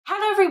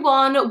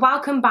everyone,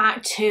 welcome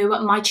back to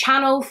my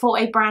channel for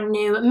a brand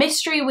new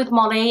mystery with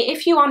Molly.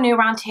 If you are new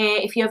around here,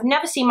 if you have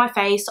never seen my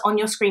face on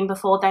your screen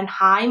before, then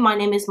hi, my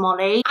name is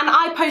Molly and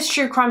I post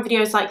true crime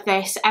videos like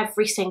this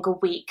every single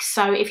week.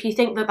 So if you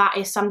think that that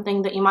is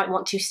something that you might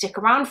want to stick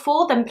around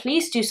for, then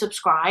please do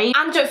subscribe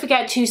and don't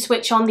forget to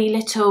switch on the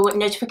little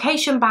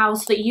notification bell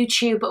so that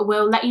YouTube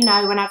will let you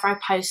know whenever I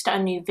post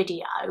a new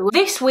video.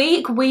 This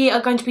week we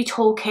are going to be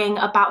talking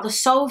about the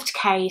solved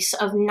case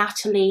of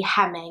Natalie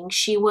Hemming.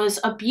 She was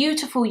a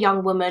beautiful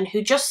young woman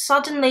who just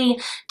suddenly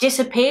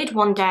disappeared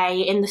one day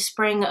in the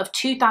spring of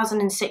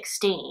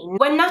 2016.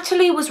 When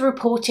Natalie was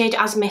reported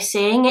as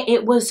missing,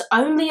 it was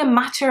only a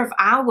matter of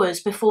hours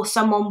before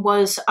someone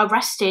was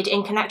arrested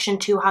in connection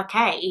to her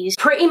case.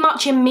 Pretty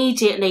much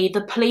immediately,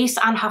 the police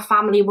and her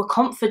family were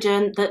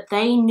confident that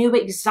they knew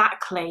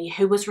exactly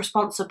who was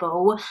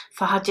responsible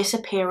for her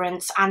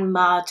disappearance and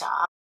murder.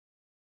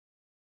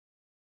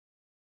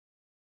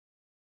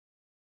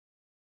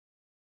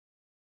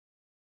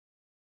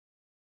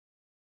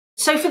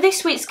 So for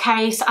this week's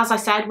case, as I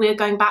said, we are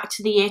going back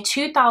to the year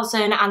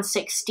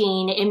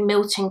 2016 in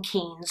Milton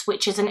Keynes,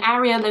 which is an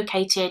area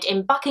located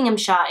in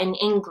Buckinghamshire in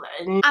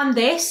England. And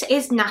this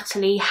is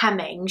Natalie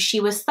Hemming.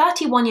 She was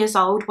 31 years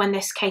old when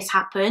this case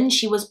happened.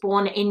 She was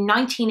born in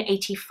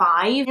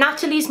 1985.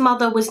 Natalie's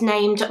mother was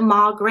named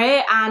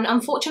Margaret, and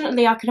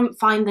unfortunately I couldn't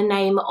find the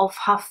name of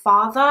her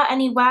father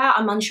anywhere.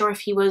 I'm unsure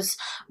if he was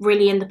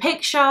really in the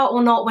picture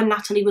or not when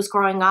Natalie was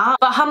growing up.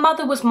 But her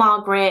mother was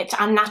Margaret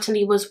and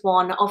Natalie was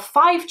one of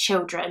 5 children.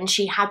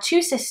 She had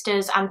 2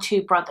 sisters and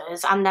 2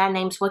 brothers, and their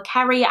names were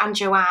Kerry and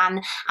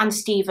Joanne and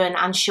Stephen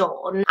and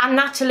Sean. And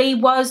Natalie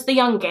was the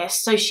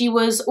youngest, so she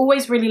was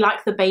always really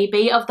like the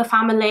baby of the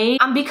family.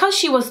 And because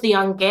she was the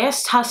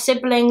youngest, her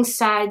siblings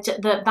said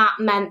that that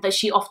meant that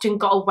she often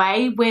got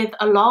away with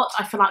a lot.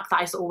 I feel like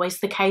that is always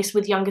the case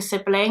with younger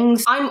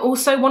siblings. I'm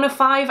also one of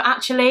 5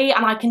 actually,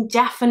 and I can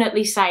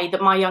definitely say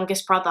that my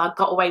youngest brother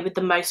got away with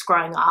the most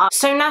growing up.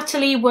 So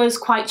Natalie was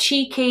quite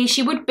cheeky.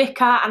 She would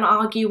bicker and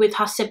argue with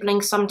her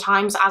siblings sometimes,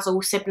 as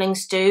all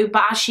siblings do,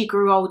 but as she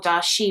grew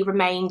older, she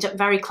remained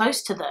very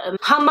close to them.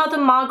 Her mother,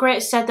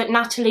 Margaret, said that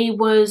Natalie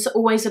was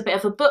always a bit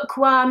of a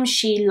bookworm.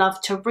 She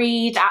loved to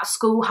read. At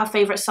school, her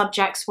favourite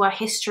subjects were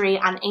history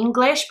and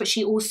English, but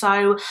she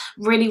also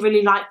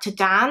really liked to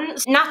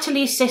dance.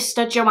 Natalie's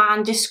sister,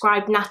 Joanne,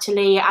 described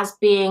Natalie as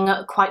being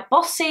quite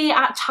bossy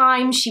at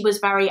times. She was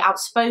very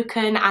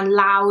outspoken and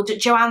loud.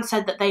 Joanne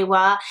said that they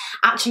were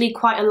actually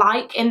quite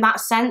alike in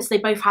that sense. They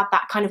both had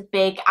that kind of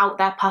big, out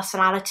there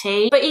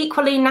personality. But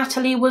equally,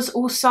 Natalie was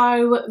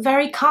also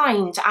very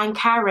kind and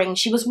caring.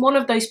 She was one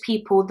of those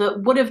people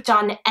that would have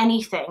done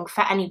anything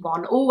for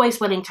anyone, always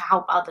willing to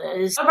help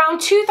others.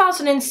 Around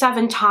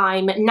 2007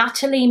 time,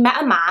 Natalie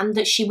met a man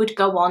that she would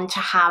go on to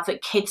have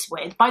kids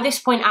with. By this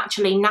point,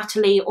 actually,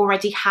 Natalie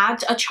already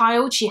had a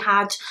child. She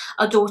had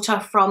a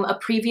daughter from a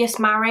previous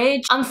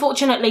marriage.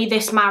 Unfortunately,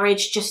 this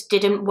marriage just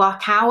didn't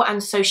work out,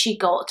 and so she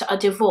got a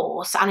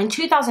divorce. And in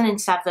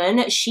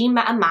 2007, she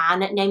met a man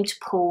named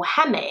Paul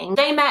Hemming.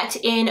 They met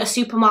in a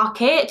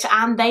supermarket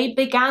and they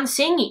began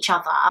seeing each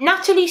other.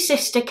 Natalie's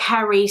sister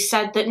Kerry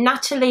said that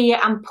Natalie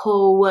and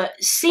Paul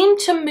seemed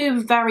to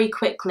move very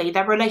quickly.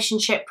 Their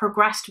relationship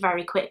progressed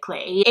very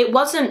quickly. It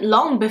wasn't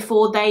long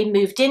before they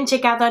moved in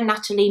together.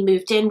 Natalie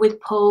moved in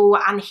with Paul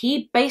and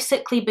he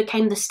basically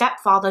became the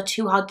stepfather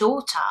to her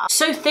daughter.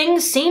 So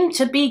things seemed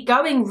to be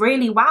going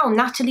really well.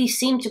 Natalie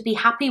seemed to be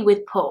happy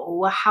with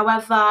Paul.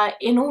 However,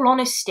 in all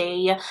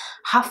honesty,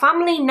 her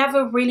family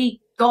never really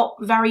got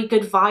very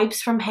good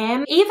vibes from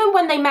him. Even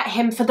when they met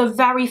him for the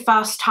very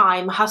first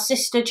time, her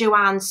sister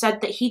Joanne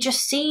said that he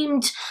just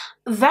seemed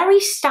very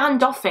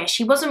standoffish.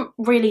 He wasn't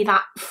really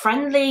that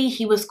friendly.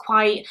 He was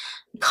quite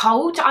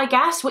cold, I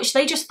guess, which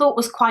they just thought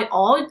was quite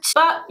odd.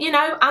 But, you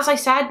know, as I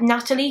said,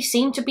 Natalie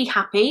seemed to be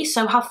happy,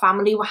 so her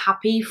family were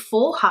happy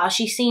for her.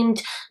 She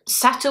seemed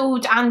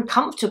settled and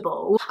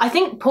comfortable. I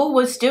think Paul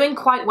was doing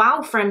quite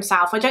well for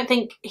himself. I don't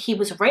think he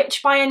was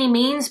rich by any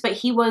means, but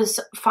he was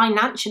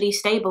financially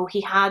stable.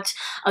 He had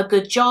a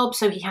good job,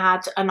 so he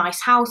had a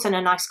nice house and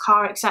a nice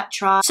car,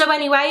 etc. So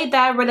anyway,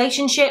 their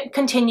relationship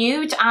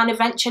continued, and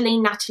eventually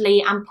Natalie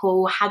and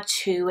Paul had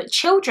 2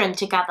 children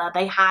together.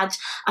 They had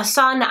a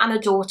son and a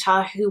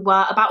daughter who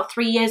were about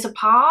 3 years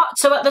apart.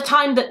 So at the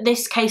time that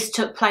this case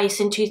took place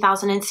in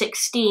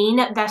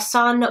 2016, their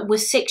son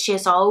was 6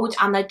 years old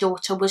and their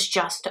daughter was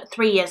just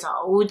 3 years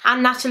old.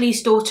 And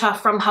Natalie's daughter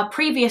from her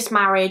previous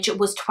marriage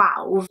was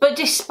 12. But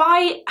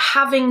despite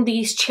having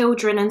these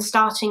children and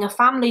starting a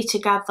family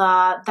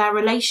together, their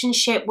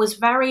relationship was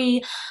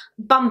very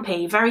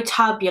bumpy, very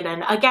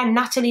turbulent. Again,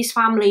 Natalie's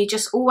family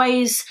just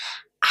always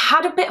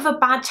had a bit of a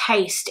bad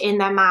taste in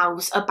their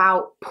mouths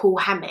about Paul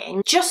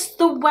Hemming. Just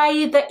the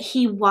way that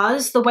he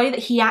was, the way that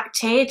he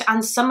acted,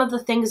 and some of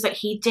the things that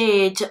he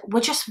did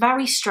were just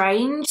very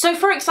strange. So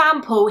for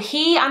example,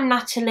 he and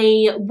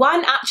Natalie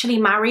weren't actually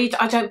married,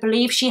 I don't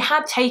believe. She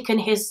had taken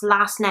his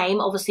last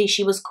name, obviously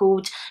she was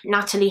called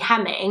Natalie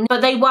Hemming,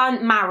 but they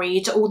weren't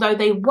married, although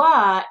they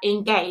were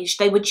engaged.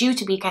 They were due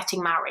to be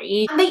getting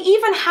married, and they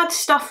even had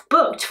stuff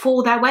booked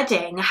for their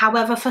wedding.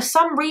 However, for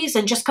some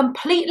reason, just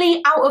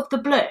completely out of the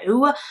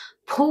blue,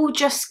 Paul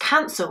just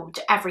cancelled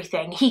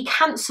everything. He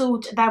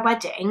cancelled their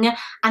wedding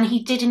and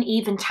he didn't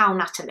even tell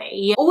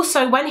Natalie.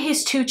 Also, when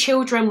his 2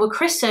 children were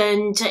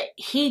christened,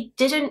 he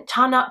didn't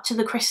turn up to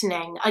the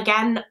christening.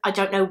 Again, I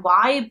don't know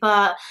why,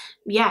 but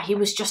yeah, he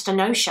was just a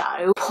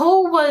no-show.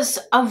 Paul was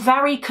a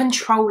very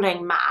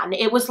controlling man.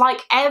 It was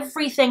like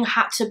everything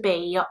had to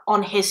be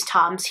on his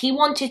terms. He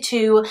wanted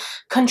to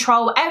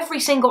control every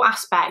single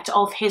aspect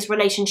of his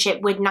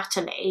relationship with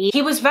Natalie.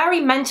 He was very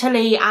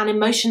mentally and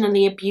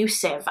emotionally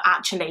abusive,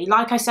 actually.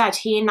 Like I said,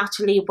 he and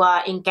Natalie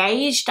were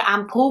engaged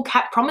and Paul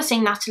kept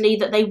promising Natalie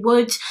that they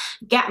would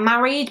get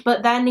married,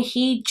 but then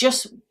he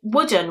just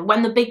wouldn't.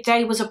 When the big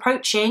day was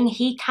approaching,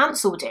 he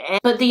cancelled it.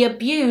 But the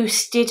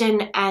abuse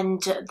didn't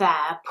end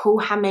there. Paul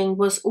Hemming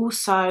was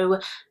also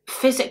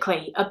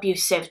physically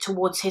abusive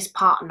towards his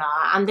partner,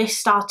 and this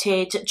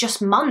started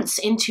just months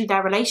into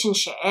their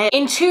relationship.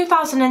 In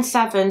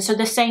 2007, so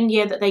the same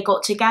year that they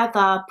got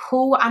together,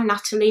 Paul and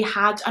Natalie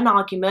had an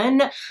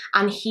argument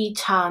and he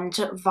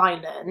turned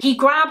violent. He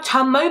grabbed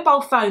her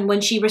mobile phone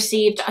when she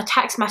received a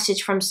text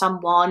message from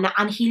someone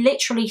and he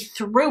literally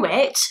threw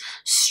it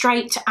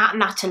straight at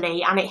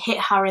Natalie and it hit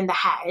her in the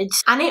head,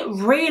 and it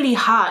really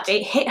hurt.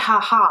 It hit her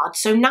hard.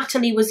 So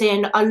Natalie was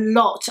in a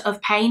lot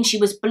of pain. She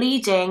was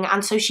bleeding,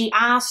 and so she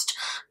asked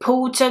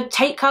Paul to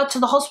take her to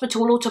the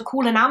hospital or to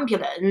call an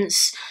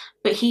ambulance.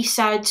 But he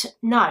said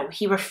no,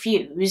 he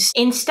refused.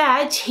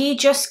 Instead, he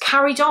just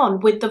carried on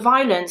with the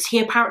violence. He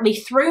apparently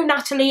threw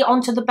Natalie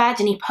onto the bed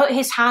and he put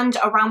his hand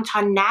around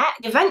her neck.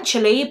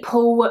 Eventually,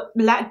 Paul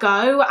let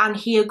go and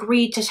he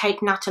agreed to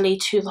take Natalie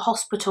to the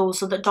hospital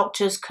so that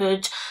doctors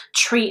could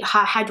treat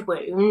her head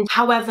wound.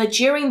 However,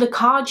 during the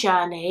car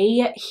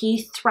journey,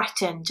 he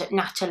threatened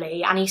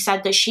Natalie and he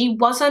said that she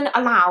wasn't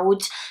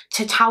allowed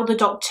to tell the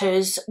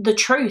doctors the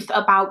truth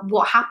about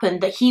what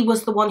happened, that he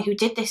was the one who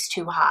did this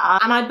to her.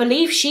 And I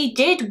believe she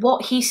did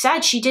what he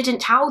said. She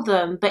didn't tell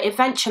them, but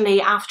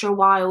eventually after a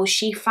while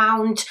she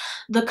found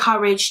the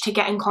courage to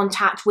get in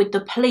contact with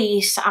the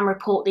police and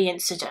report the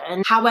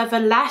incident. However,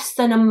 less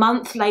than a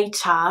month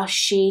later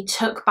she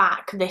took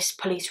back this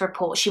police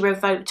report. She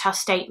revoked her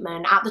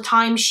statement. At the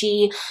time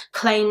she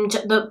claimed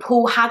that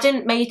Paul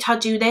hadn't made her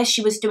do this,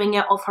 she was doing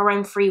it of her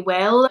own free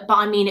will, but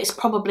I mean it's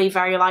probably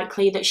very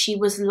likely that she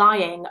was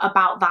lying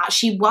about that.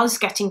 She was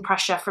getting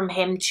pressure from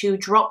him to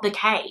drop the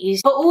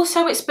case, but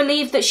also it's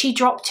believed that she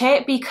dropped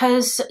it because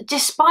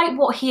despite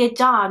what he had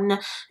done,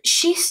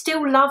 she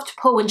still loved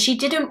Paul and she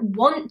didn't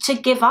want to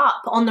give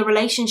up on the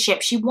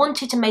relationship. She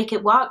wanted to make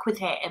it work with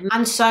him.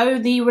 And so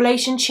the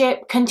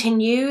relationship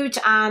continued,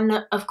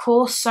 and of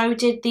course so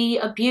did the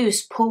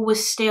abuse. Paul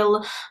was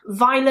still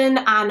violent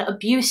and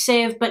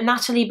abusive, but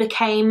Natalie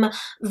became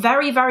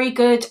very, very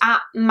good at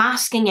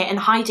masking it and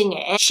hiding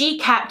it. She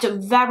kept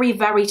very,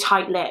 very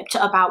tight-lipped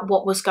about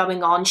what was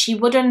going on. She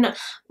wouldn't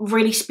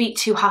really speak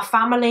to her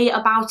family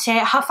about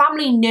it. Her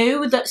family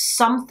knew that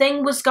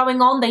something was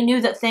going on. They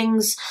knew that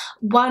things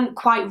weren't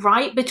quite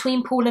right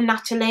between Paul and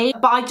Natalie,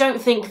 but I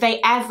don't think they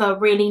ever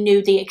really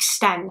knew the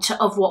extent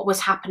of what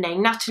was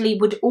happening. Natalie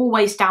would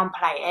always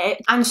downplay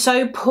it, and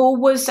so Paul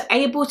was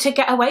able to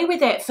get away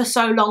with it for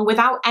so long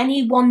without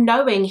anyone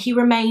knowing. He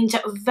remained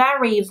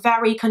very,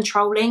 very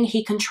controlling.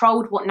 He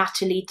controlled what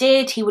Natalie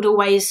did. He would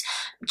always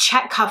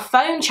check her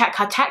phone, check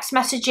her text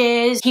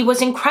messages. He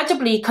was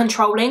incredibly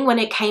controlling when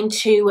it came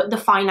to the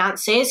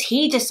finances.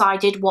 He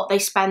decided what they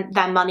spent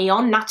their money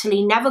on.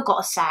 Natalie never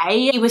got a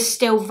say. He was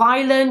still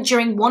violent.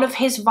 During one of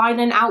his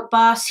violent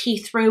outbursts, he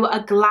threw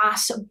a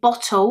glass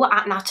bottle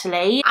at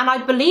Natalie, and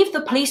I believe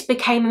the police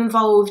became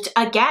involved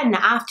again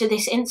after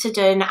this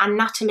incident, and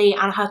Natalie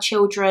and her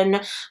children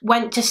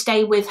went to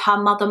stay with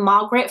her mother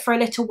Margaret for a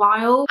little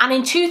while. And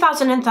in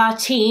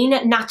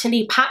 2013,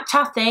 Natalie packed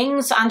her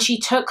things and she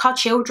took her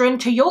children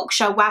to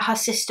Yorkshire where her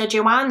sister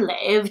Joanne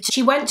lived.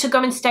 She went to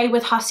go and stay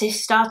with her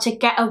sister to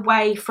get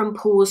away from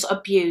Paul's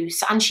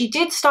abuse, and she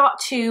did start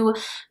to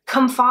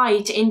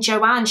confide in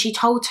Joanne. She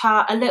told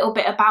her a little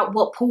bit about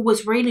what Paul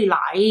was really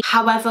like.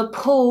 However,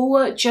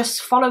 Paul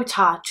just followed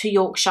her to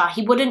Yorkshire.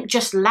 He wouldn't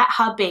just let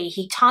her be.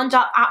 He turned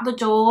up at the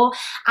door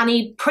and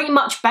he pretty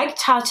much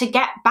begged her to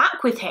get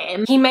back with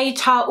him. He made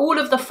her all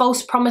of the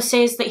false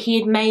promises that he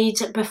had made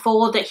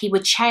before, that he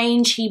would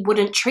change, he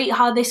wouldn't treat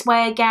her this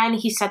way again.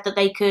 He said that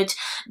they could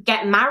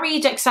get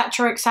married,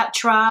 etc,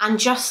 etc. And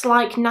just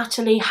like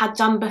Natalie had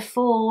done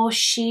before,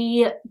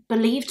 she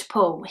believed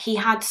Paul. He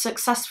had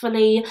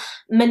successfully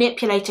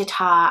manipulated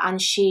her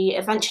and she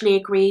eventually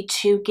agreed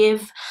to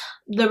give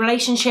the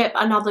relationship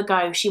another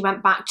go. She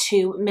went back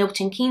to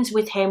Milton Keynes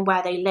with him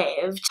where they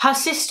lived. Her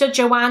sister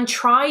Joanne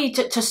tried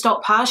to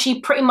stop her. She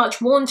pretty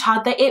much warned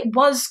her that it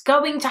was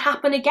going to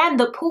happen again,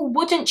 that Paul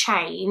wouldn't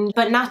change.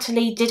 But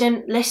Natalie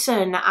didn't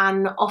listen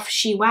and off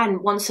she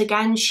went. Once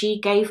again, she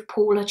gave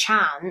Paul a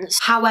chance.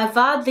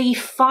 However, the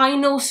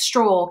final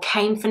straw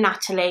came for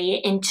Natalie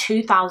in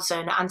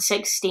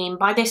 2016.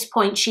 By this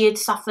point, she had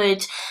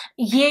suffered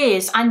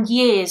years and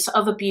years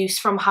of abuse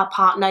from her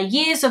partner,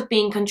 years of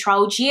being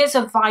controlled, years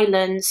of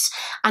violence,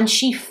 and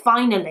she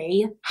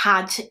finally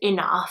had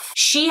enough.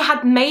 She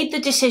had made the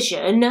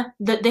decision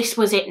that this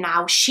was it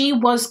now. She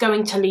was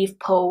going to leave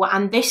Paul,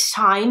 and this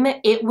time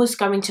it was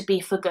going to be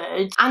for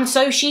good. And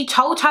so she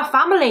told her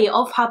family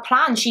of her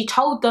plan. She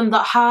told them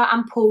that her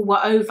and Paul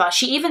were over.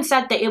 She even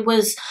said that it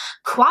was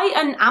quite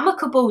an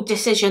amicable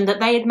decision that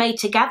they had made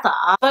together.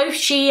 Both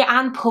she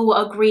and Paul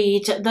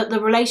agreed that the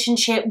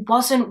relationship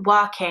wasn't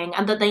working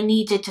and that they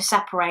needed to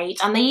separate,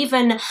 and they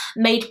even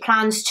made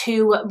plans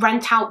to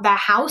rent out their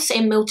house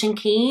in Milton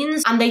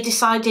Keynes, and they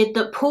decided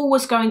that Paul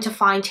was going to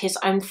find his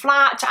own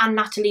flat and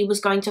Natalie was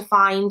going to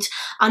find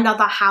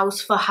another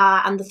house for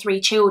her and the 3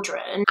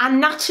 children.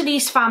 And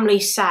Natalie's family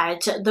said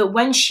that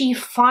when she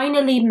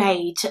finally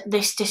made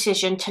this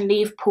decision to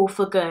leave Paul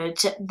for good,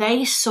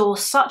 they saw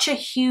such a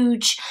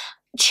huge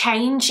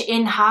change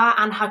in her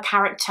and her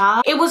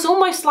character. It was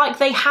almost like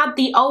they had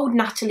the old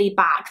Natalie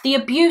back. The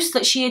abuse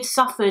that she had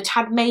suffered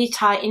had made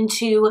her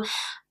into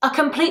a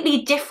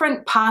completely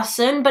different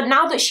person, but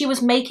now that she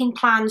was making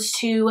plans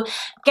to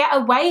get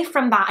away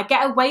from that,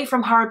 get away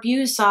from her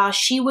abuser,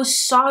 she was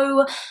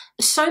so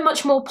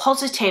much more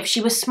positive.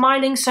 She was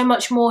smiling so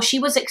much more. She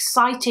was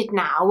excited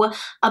now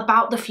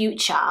about the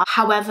future.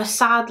 However,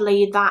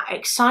 sadly, that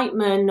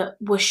excitement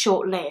was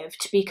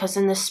short-lived, because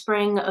in the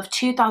spring of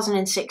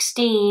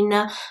 2016,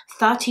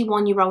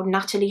 31-year-old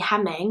Natalie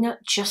Hemming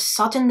just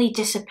suddenly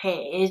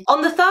disappeared.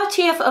 On the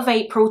 30th of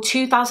April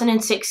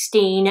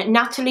 2016,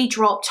 Natalie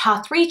dropped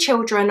her 3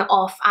 children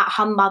off at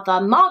her mother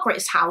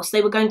Margaret's house.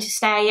 They were going to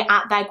stay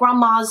at their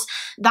grandma's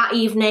that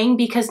evening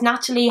because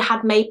Natalie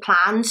had made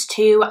plans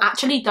to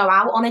actually go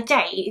out on a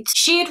date.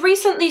 She had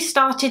recently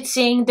started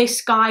seeing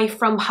this guy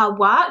from her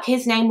work.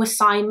 His name was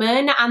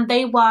Simon, and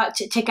they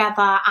worked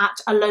together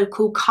at a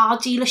local car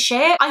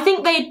dealership. I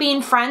think they'd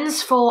been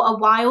friends for a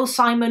while.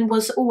 Simon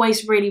was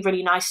always really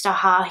nice to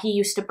her. He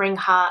used to bring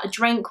her a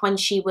drink when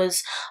she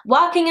was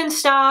working and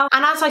stuff.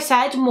 And as I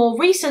said, more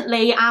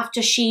recently,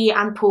 after she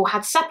and Paul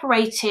had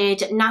separated,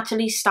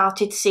 Natalie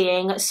started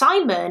seeing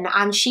Simon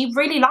and she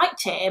really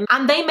liked him,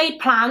 and they made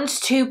plans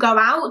to go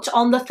out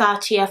on the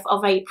 30th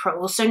of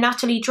April. So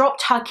Natalie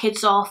dropped her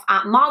kids off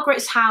at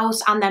Margaret's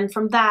house, and then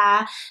from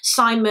there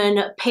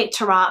Simon picked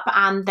her up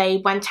and they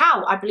went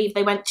out. I believe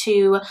they went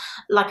to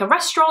like a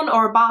restaurant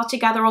or a bar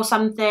together or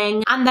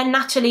something, and then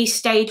Natalie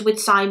stayed with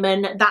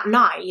Simon that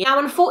night. Now,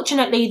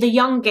 unfortunately, the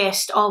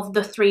youngest of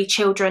the 3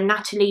 children,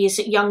 Natalie's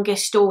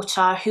youngest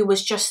daughter, who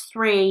was just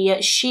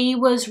 3, she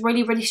was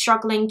really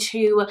struggling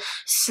to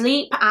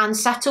sleep and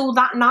settle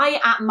that night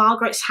at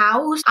Margaret's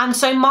house. And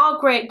so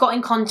Margaret got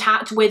in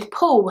contact with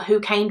Paul, who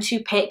came to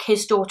pick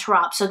his daughter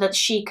up so that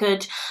she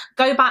could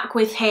go back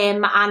with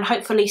him and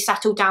hopefully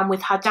settle down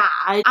with her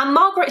dad. And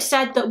Margaret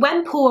said that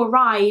when Paul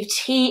arrived,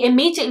 he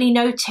immediately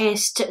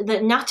noticed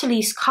that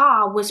Natalie's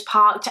car was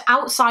parked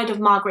outside of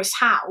Margaret's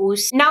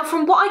house. Now,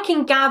 from what I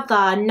can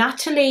gather,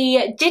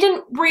 Natalie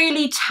didn't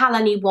really tell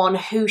anyone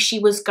who she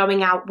was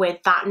going out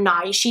with that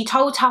night. She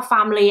told her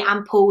family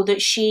and Paul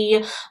that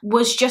she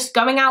was just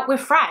going out with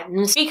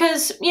friends,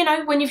 because, you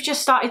know, when you've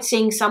just started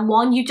seeing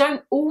someone, you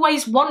don't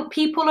always want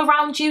people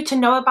around you to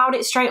know about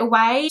it straight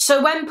away.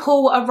 So when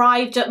Paul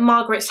arrived at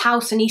Margaret's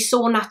house and he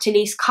saw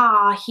Natalie's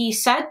car, he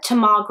said to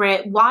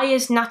Margaret, "Why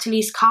is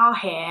Natalie's car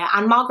here?"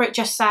 And Margaret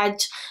just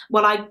said,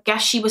 well, I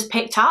guess she was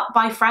picked up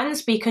by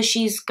friends because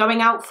she's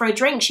going out for a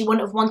drink. She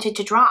wouldn't have wanted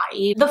to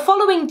drive. The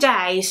following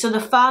day, so the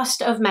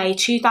 1st of May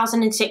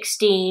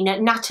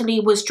 2016, Natalie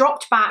was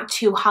dropped back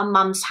to her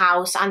mum's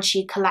house and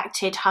she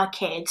collected her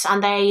kids,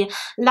 and they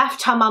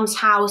left her mum's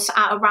house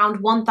at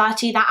around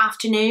 1:30 that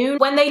afternoon.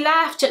 When they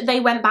left, they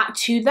went back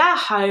to their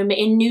home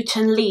in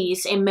Newton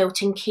Lees in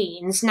Milton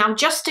Keynes. Now,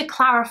 just to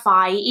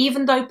clarify,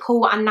 even though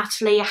Paul and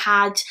Natalie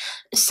had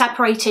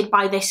separated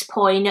by this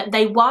point,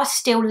 they were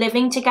still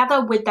living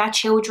together with their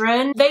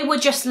children. They were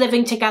just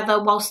living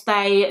together whilst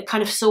they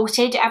kind of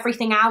sorted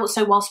everything out.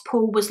 So whilst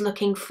Paul was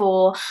looking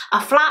for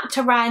a flat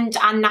to rent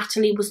and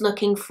Natalie was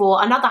looking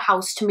for another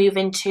house to move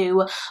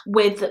into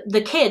with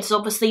the kids,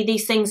 obviously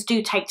these things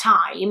do take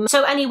time.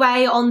 So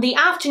anyway, on the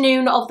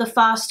afternoon of the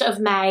 1st of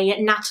May,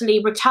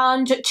 Natalie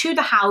returned to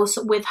the house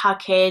with her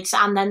kids,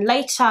 and then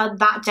later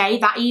that day,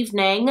 that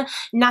evening,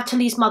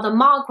 Natalie's mother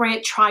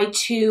Margaret tried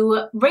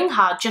to ring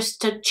her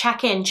just to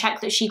check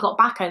that she got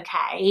back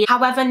okay.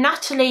 However,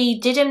 Natalie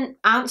didn't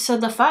answer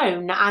the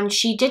phone and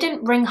she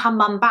didn't ring her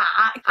mum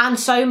back, and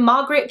so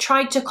Margaret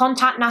tried to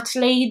contact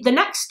Natalie the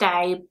next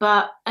day,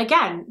 but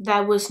again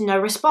there was no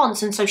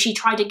response, and so she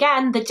tried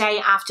again the day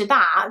after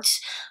that,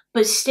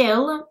 but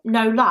still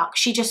no luck.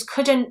 She just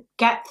couldn't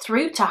get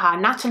through to her.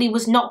 Natalie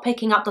was not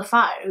picking up the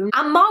phone.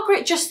 And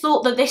Margaret just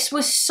thought that this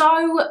was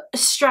so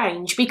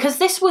strange because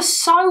this was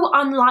so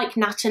unlike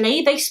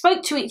Natalie. They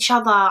spoke to each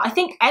other, I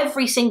think,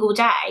 every single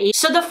day.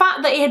 So the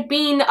fact that it had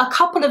been a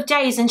couple of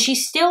days and she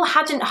still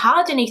hadn't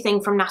heard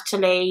anything from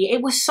Natalie,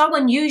 it was so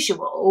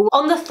unusual.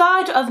 On the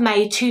 3rd of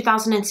May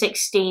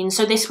 2016,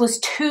 so this was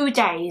 2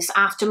 days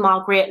after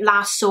Margaret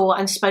last saw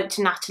and spoke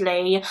to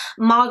Natalie,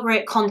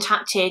 Margaret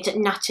contacted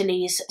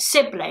Natalie's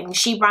siblings.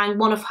 She rang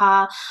one of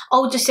her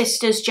older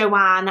sisters,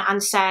 Joanne,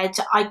 and said,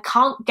 I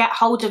can't get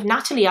hold of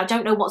Natalie, I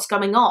don't know what's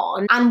going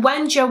on. And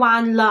when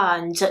Joanne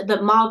learned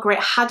that Margaret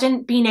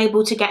hadn't been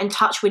able to get in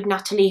touch with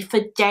Natalie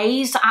for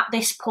days at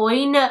this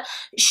point,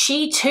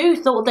 she too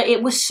thought that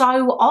it was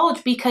so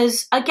odd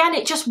because, again,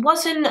 it just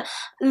wasn't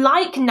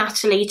like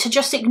Natalie to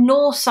just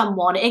ignore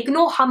someone,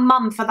 ignore her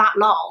mum for that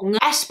long,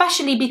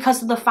 especially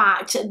because of the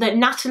fact that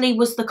Natalie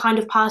was the kind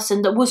of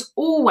person that was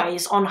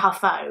always on her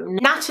phone.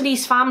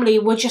 Natalie's family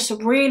were just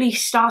really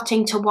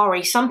starting to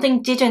worry.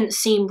 Something didn't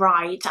seem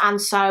right,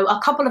 and so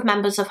a couple of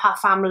members of her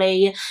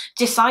family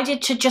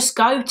decided to just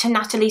go to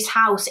Natalie's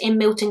house in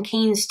Milton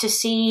Keynes to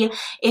see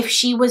if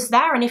she was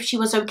there and if she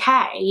was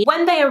okay.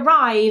 When they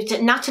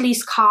arrived,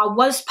 Natalie's car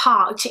was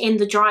parked in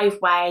the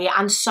driveway,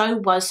 and so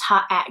was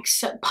her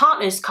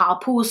ex-partner's car,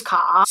 Paul's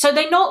car. So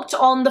they knocked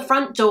on the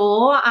front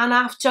door, and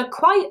after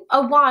quite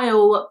a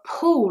while,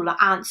 Paul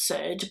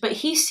answered, but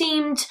he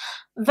seemed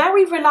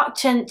very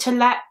reluctant to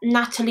let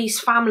Natalie's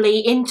family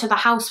into the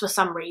house for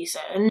some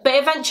reason.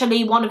 But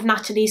eventually one of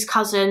Natalie's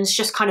cousins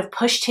just kind of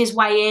pushed his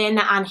way in,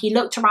 and he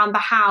looked around the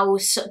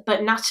house,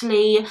 but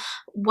Natalie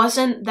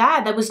wasn't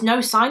there. There was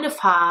no sign of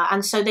her.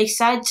 And so they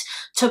said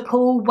to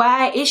Paul,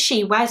 where is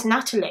she? Where's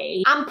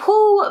Natalie? And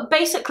Paul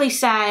basically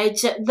said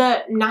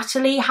that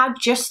Natalie had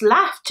just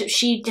left.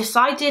 She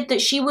decided that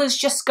she was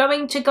just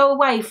going to go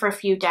away for a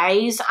few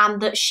days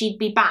and that she'd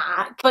be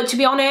back. But to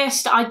be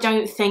honest, I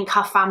don't think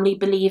her family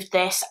believed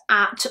this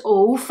at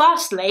all.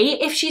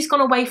 Firstly, if she's gone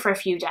away for a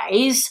few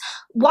days,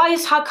 why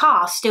is her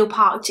car still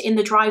parked in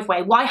the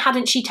driveway? Why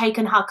hadn't she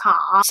taken her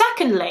car?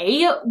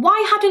 Secondly,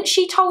 why hadn't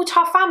she told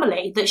her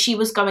family that she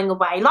was going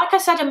away? Like I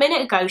said a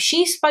minute ago,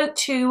 she spoke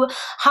to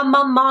her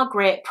mum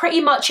Margaret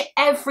pretty much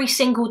every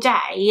single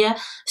day,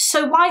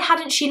 so why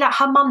hadn't she let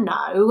her mum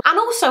know? And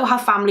also her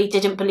family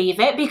didn't believe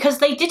it because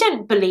they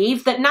didn't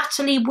believe that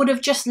Natalie would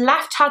have just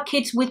left her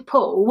kids with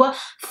Paul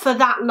for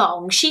that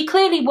long. She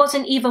clearly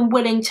wasn't even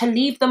willing to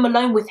leave them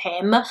alone with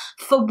him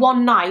for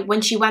one night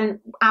when she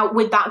went out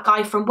with that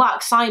guy from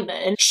work,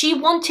 Simon. She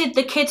wanted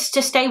the kids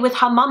to stay with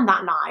her mum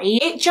that night.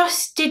 It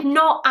just did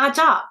not add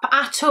up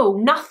at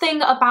all.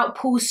 Nothing about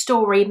Paul's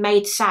story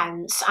made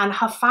sense, and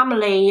her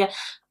family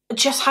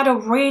just had a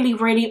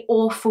really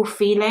awful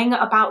feeling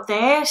about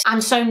this.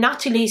 And so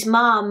Natalie's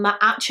mum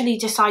actually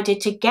decided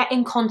to get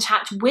in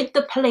contact with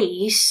the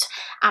police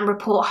and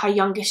report her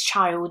youngest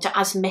child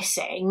as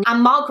missing.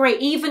 And Margaret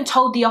even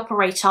told the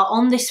operator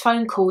on this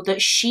phone call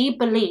that she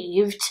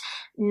believed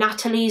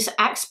Natalie's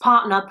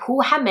ex-partner,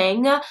 Paul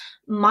Hemming,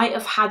 might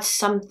have had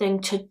something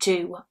to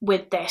do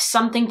with this,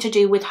 something to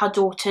do with her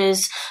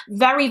daughter's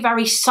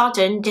very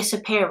sudden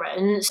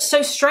disappearance.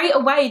 So straight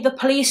away, the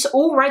police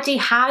already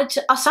had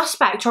a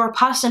suspect or a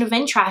person of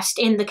interest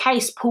in the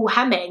case, Paul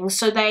Hemming.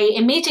 So they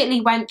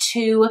immediately went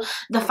to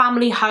the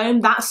family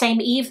home that same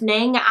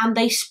evening and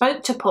they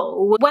spoke to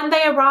Paul. When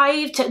they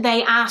arrived,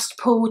 they asked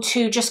Paul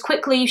to just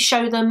quickly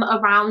show them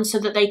around so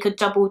that they could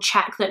double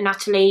check that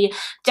Natalie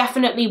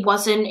definitely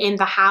wasn't in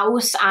the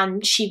house,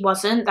 and she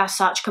wasn't. Their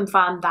search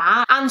confirmed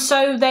that. And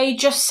so they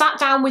just sat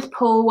down with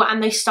Paul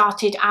and they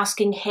started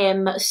asking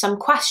him some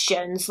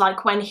questions,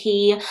 like when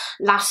he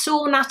last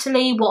saw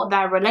Natalie, what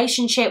their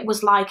relationship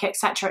was like,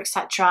 etc,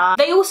 etc.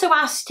 They also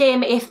asked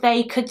him if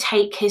they could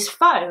take his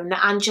phone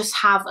and just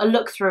have a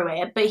look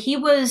through it, but he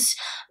was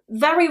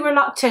very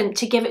reluctant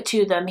to give it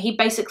to them. He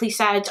basically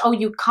said, oh,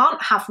 you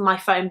can't have my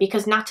phone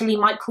because Natalie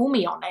might call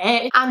me on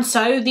it. And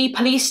so the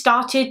police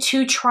started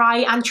to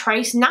try and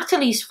trace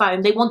Natalie's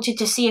phone. They wanted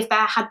to see if there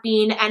had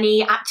been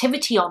any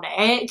activity on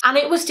it. And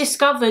it was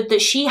discovered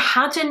that she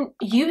hadn't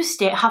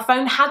used it. Her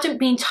phone hadn't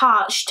been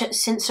touched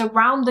since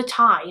around the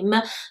time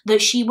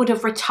that she would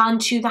have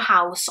returned to the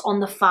house on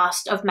the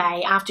 1st of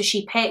May after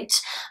she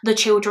picked the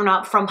children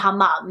up from her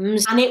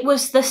mum's. And it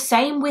was the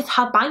same with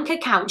her bank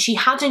account. She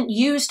hadn't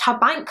used her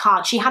bank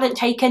card. She hadn't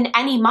taken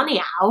any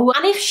money out.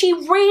 And if she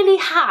really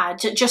had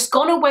just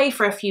gone away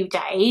for a few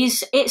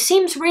days, it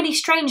seems really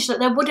strange that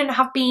there wouldn't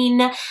have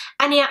been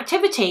any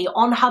activity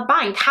on her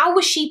bank. How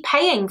was she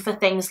paying for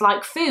things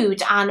like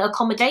food and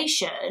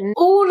accommodation?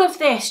 All of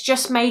this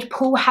just made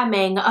Paul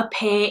Hemming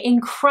appear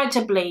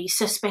incredibly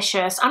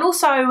suspicious, and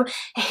also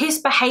his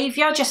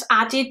behaviour just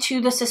added to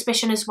the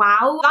suspicion as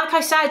well. Like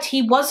I said,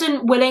 he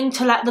wasn't willing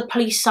to let the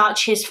police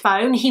search his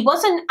phone. He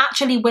wasn't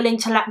actually willing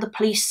to let the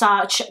police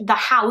search the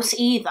house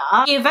either.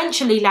 He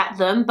eventually let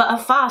them, but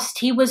at first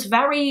he was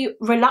very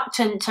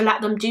reluctant to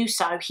let them do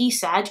so, he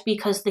said,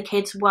 because the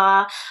kids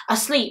were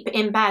asleep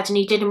in bed and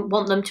he didn't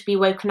want them to be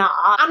woken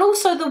up. And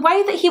also the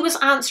way that he was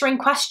answering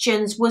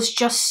questions was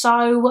just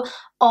so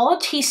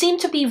odd. He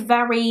seemed to be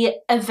very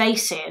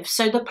evasive.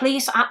 So the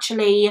police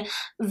actually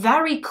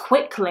very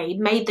quickly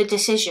made the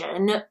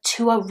decision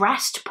to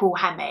arrest Paul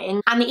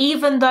Hemming. And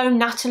even though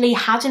Natalie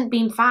hadn't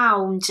been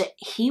found,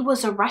 he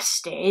was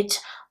arrested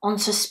on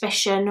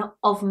suspicion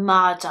of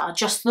murder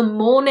just the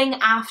morning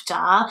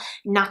after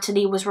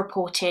Natalie was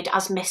reported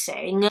as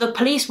missing. The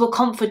police were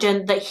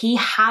confident that he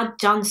had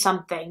done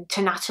something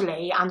to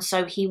Natalie, and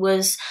so he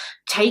was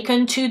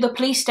taken to the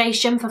police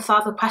station for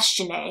further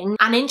questioning.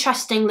 And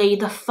interestingly,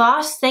 the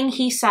first thing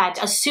he said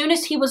as soon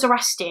as he was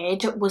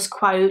arrested was,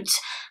 quote,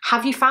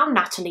 "Have you found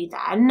Natalie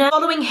then?"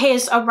 Following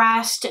his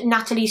arrest,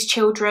 Natalie's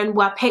children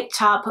were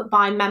picked up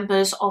by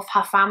members of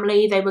her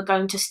family. They were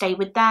going to stay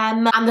with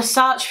them, and the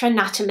search for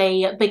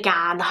Natalie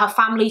began. Her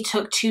family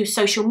took to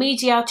social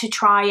media to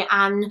try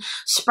and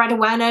spread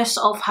awareness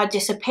of her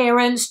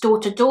disappearance.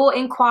 Door-to-door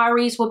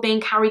inquiries were being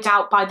carried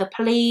out by the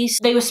police.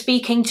 They were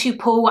speaking to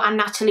Paul and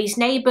Natalie's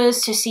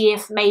neighbours to see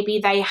if maybe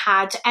they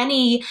had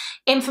any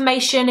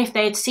information, if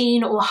they had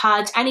seen or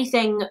heard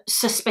anything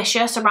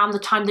suspicious around the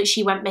time that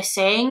she went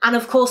missing. And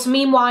of course,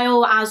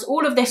 meanwhile, as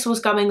all of this was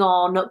going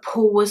on,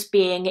 Paul was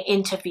being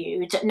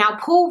interviewed. Now,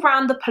 Paul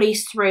ran the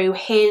police through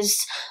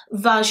his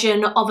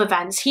version of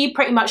events. He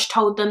pretty much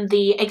told them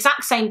the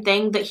exact same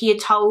thing that he had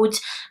told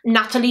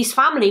Natalie's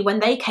family when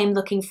they came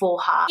looking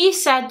for her. He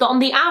said that on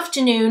the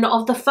afternoon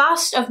of the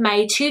 1st of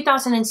May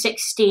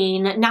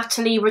 2016,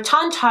 Natalie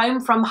returned home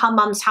from her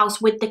mum's house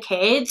with the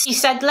kids. He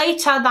said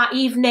later that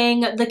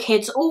evening the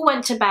kids all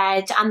went to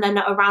bed, and then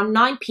at around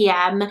 9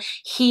 p.m.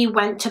 he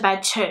went to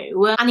bed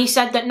too. And he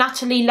said that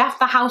Natalie left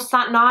the house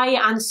that night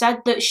and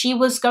said that she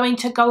was going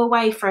to go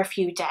away for a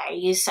few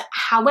days.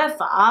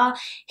 However,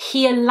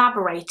 he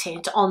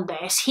elaborated on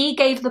this. He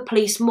gave the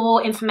police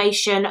more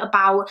information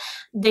about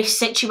this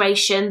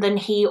situation than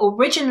he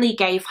originally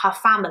gave her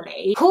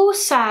family. Paul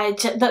said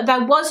that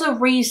there was a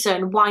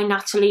reason why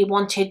Natalie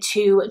wanted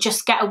to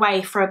just get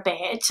away for a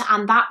bit,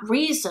 and that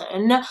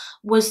reason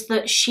was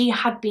that she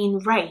had been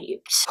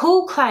raped.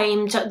 Paul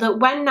claimed that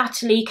when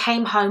Natalie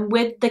came home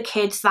with the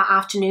kids that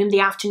afternoon, the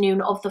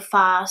afternoon of the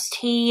 1st,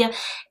 he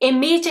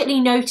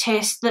immediately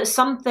noticed that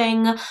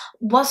something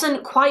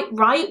wasn't quite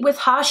right with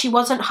her. She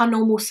wasn't her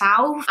normal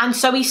self, and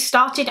so he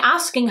started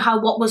asking her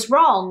what was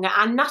wrong.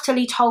 And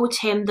Natalie told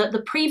him that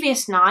the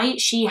previous night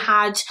she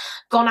had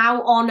gone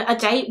out on a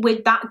date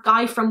with that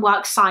guy from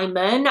work,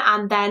 Simon,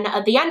 and then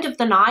at the end of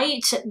the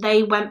night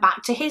they went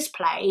back to his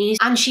place.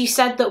 And she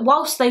said that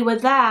whilst they were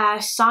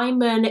there,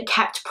 Simon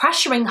kept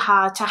pressuring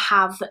her to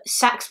have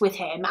sex with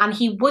him, and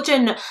he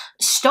wouldn't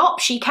stop.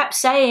 She kept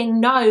saying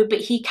no, but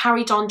he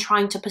carried on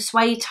trying to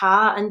persuade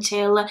her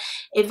until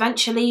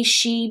eventually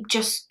she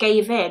just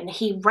gave in.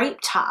 He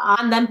raped her.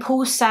 And then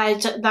Paul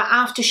said that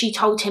after she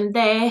told him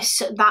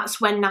this, that's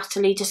when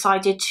Natalie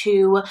decided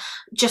to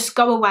just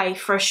go away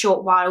for a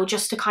short while,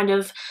 just to kind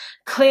of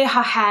clear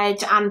her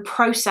head and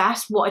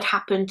process what had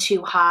happened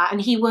to her.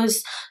 And he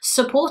was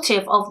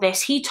supportive of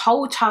this. He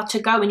told her to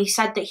go, and he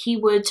said that he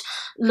would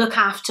look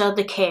after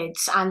the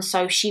kids. And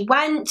so she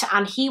went,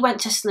 and he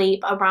went to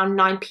sleep around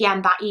 9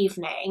 p.m. that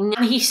evening.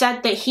 And he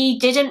said that he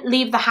didn't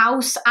leave the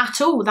house at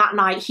all that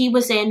night. He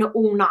was in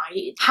all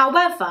night.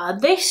 However,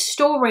 this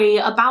story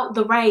about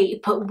the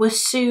rape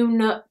was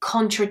soon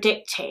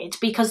contradicted,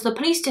 because the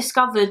police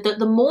discovered that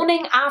the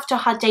morning after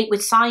her date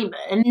with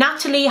Simon,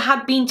 Natalie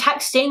had been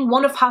texting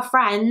one of her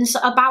friends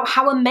about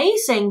how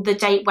amazing the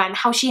date went,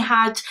 how she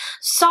had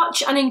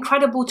such an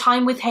incredible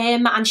time with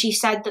him, and she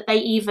said that they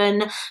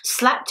even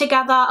slept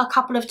together a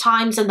couple of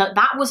times and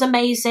that was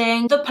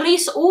amazing. The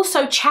police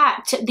also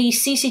checked the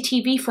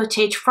CCTV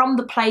footage from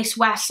the place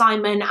where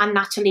Simon and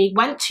Natalie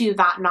went to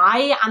that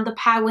night, and the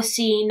pair were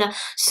seen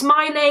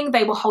smiling,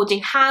 they were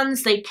holding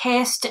hands, they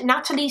kissed.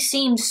 Natalie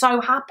seemed so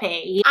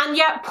happy. And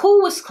yet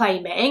Paul was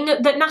claiming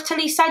that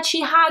Natalie said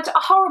she had a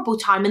horrible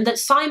time and that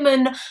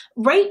Simon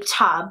raped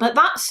her, but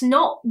that's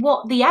not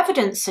what the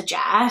evidence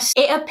suggests.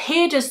 It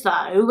appeared as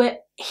though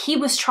he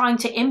was trying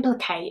to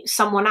implicate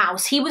someone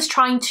else. He was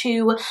trying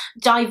to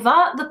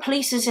divert the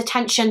police's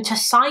attention to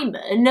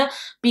Simon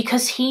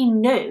because he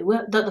knew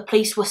that the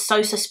police were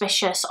so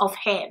suspicious of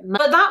him.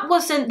 But that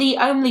wasn't the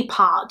only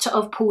part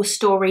of Paul's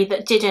story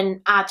that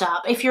didn't add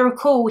up. If you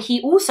recall,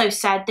 he also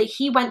said that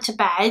he went to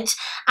bed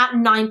at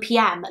 9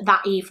 p.m.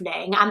 that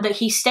evening and that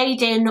he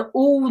stayed in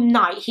all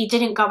night. He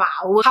didn't go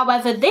out.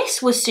 However,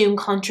 this was soon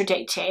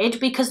contradicted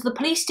because the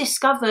police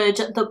discovered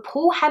that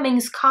Paul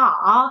Hemming's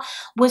car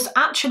was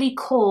actually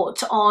caught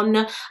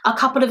on a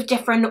couple of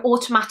different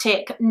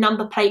automatic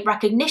number plate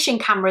recognition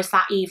cameras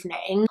that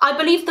evening. I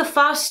believe the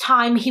first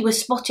time he was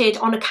spotted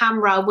on a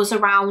camera was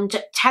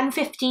around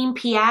 10:15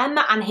 p.m.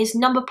 and his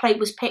number plate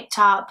was picked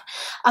up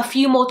a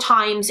few more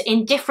times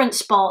in different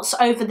spots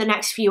over the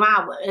next few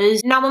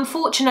hours. Now,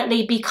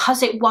 unfortunately,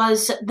 because it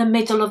was the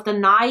middle of the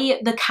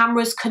night, the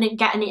cameras couldn't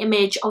get an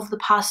image of the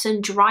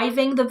person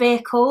driving the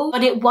vehicle,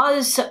 but it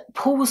was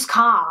Paul's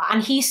car,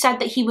 and he said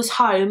that he was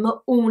home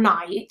all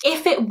night.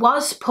 If it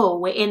was Paul,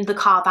 Paul in the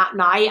car that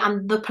night,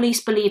 and the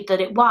police believed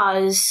that it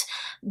was,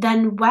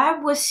 then where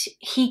was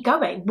he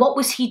going? What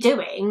was he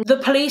doing? The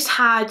police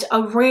had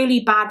a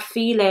really bad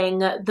feeling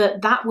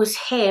that that was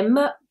him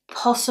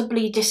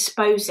possibly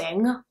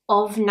disposing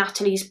of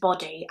Natalie's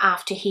body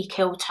after he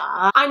killed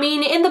her. I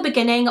mean, in the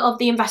beginning of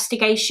the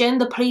investigation,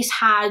 the police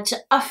had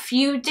a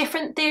few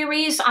different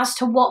theories as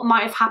to what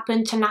might have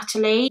happened to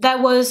Natalie.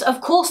 There was, of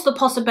course, the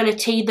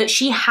possibility that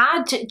she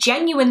had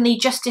genuinely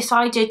just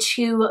decided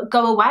to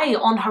go away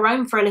on her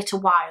own for a little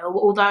while,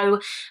 although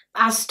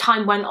as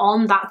time went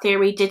on, that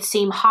theory did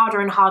seem harder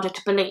and harder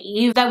to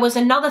believe. There was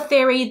another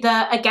theory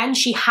that, again,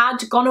 she had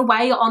gone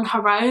away on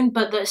her own,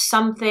 but that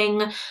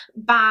something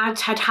bad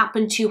had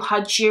happened to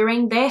her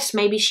during this.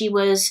 Maybe she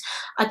was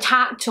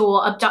attacked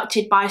or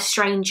abducted by a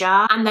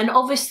stranger. And then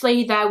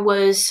obviously there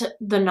was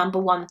the number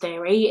one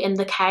theory in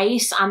the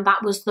case, and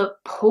that was that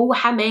Paul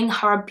Hemming,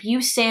 her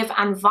abusive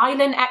and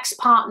violent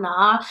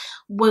ex-partner,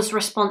 was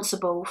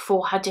responsible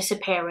for her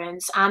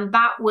disappearance. And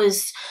that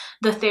was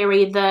the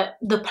theory that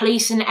the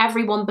police and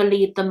everyone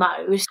believed the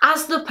most.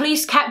 As the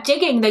police kept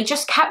digging, they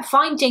just kept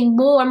finding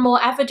more and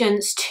more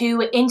evidence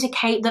to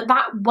indicate that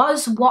that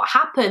was what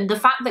happened. The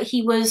fact that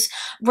he was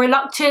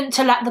reluctant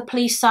to let the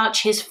police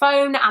search his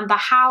phone and the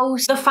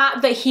house, the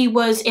fact that he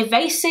was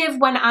evasive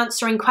when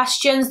answering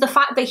questions, the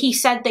fact that he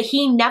said that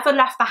he never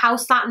left the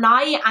house that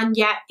night and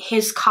yet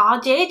his car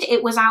did.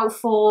 It was out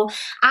for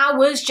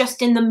hours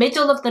just in the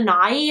middle of the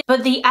night.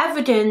 But the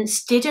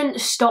evidence didn't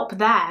stop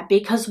there,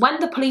 because when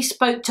the police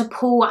spoke to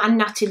Paul and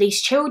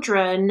Natalie's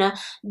children,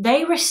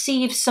 they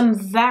received some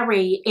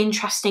very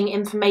interesting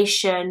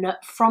information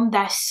from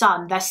their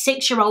son, their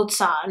 6-year-old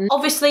son.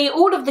 Obviously,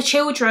 all of the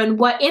children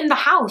were in the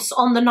house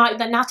on the night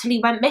that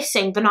Natalie went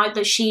missing, the night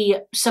that she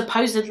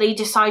supposedly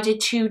decided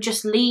to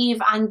just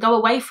leave and go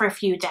away for a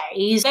few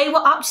days. They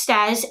were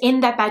upstairs in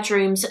their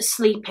bedrooms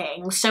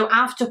sleeping. So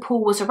after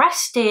Paul was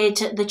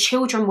arrested, the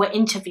children were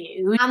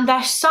interviewed, and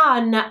their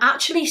son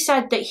actually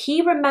said that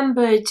he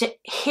remembered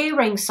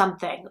hearing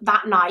something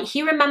that night.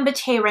 He remembered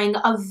hearing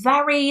a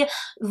very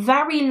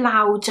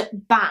loud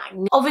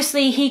bang.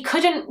 Obviously, he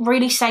couldn't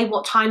really say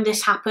what time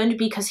this happened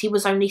because he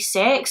was only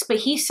 6, but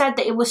he said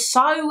that it was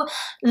so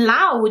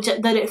loud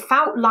that it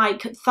felt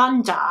like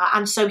thunder,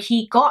 and so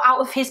he got out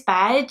of his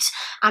bed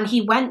and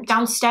he went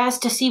downstairs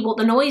to see what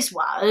the noise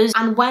was.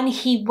 And when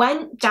he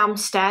went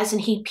downstairs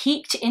and he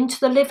peeked into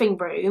the living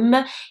room,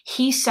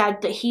 he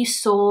said that he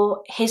saw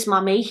his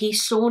mummy, he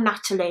saw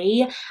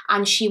Natalie,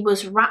 and she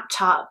was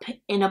wrapped up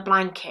in a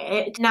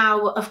blanket.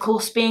 Now, of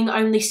course, being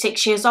only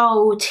 6 years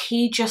old,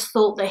 he just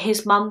thought that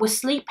his mum was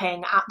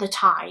sleeping at the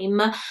time,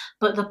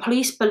 but the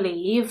police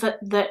believe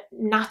that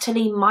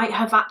Natalie might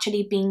have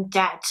actually been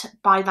dead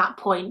by that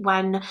point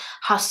when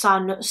her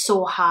son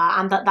saw her,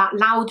 and that that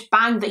loud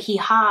bang that he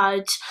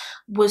heard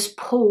was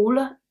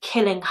Paul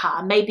killing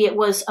her. Maybe it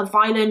was a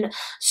violent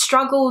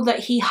struggle that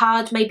he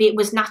heard, maybe it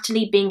was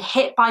Natalie being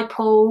hit by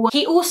Paul.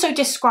 He also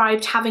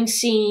described having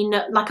seen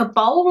like a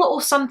bowl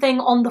or something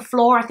on the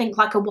floor, I think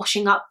like a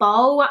washing up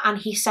bowl, and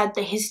he said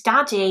that his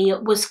daddy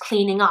was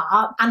cleaning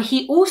up. And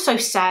he also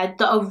said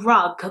that a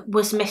rug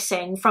was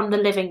missing from the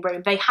living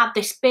room. They had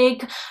this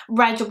big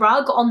red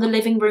rug on the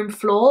living room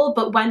floor,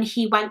 but when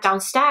he went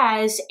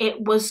downstairs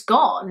it was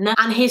gone.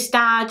 And his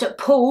dad,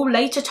 Paul,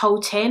 later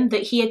told him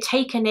that he had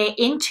taken it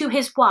into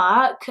his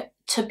work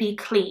to be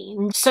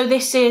cleaned. So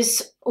this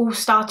is all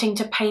starting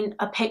to paint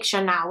a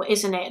picture now,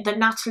 isn't it? That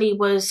Natalie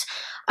was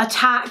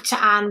attacked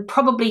and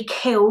probably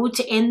killed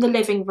in the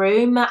living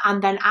room,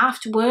 and then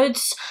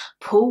afterwards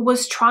Paul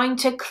was trying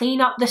to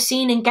clean up the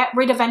scene and get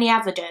rid of any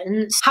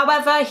evidence.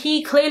 However,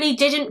 he clearly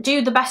didn't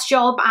do the best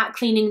job at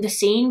cleaning the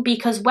scene,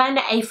 because when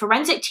a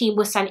forensic team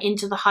was sent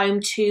into the home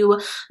to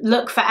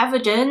look for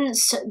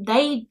evidence,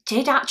 they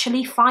did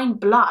actually find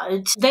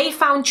blood. They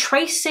found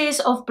traces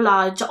of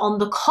blood on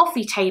the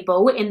coffee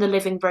table in the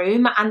living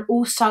room and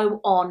also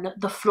on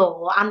the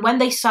floor. And when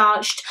they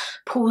searched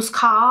Paul's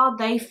car,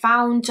 they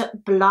found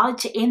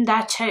blood in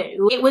there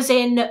too. It was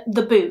in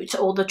the boot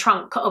or the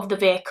trunk of the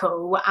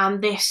vehicle,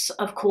 and this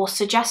of course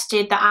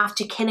suggested that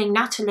after killing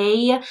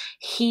Natalie,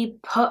 he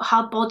put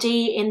her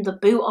body in the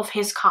boot of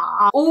his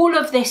car. All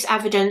of this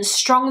evidence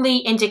strongly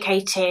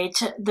indicated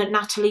that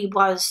Natalie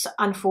was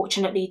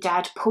unfortunately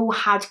dead. Paul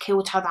had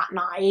killed her that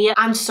night,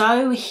 and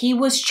so he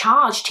was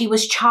charged. He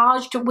was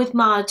charged with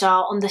murder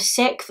on the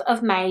 6th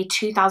of May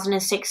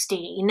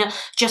 2016,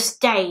 just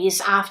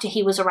days after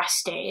he was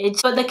arrested.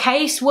 But the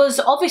case was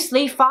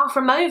obviously far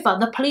from over.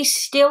 The police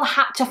still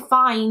had to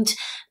find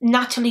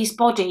Natalie's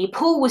body.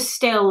 Paul was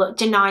still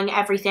denying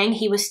everything.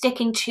 He was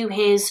sticking to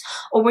his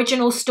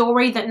original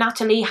story that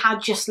Natalie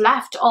had just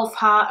left of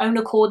her own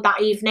accord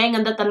that evening,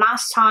 and that the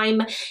last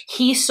time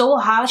he saw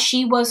her,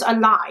 she was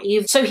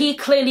alive. So he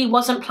clearly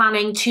wasn't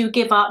planning to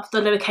give up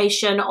the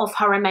location of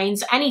her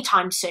remains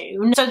anytime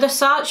soon. So the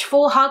search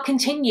for her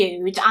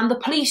continued, and the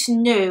police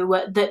knew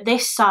that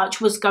this search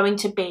was going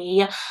to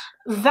be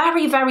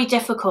very, very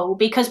difficult,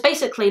 because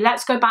basically,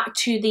 let's go back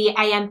to the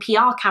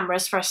ANPR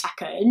cameras for a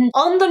second.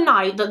 On the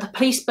night that the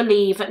police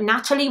believe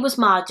Natalie was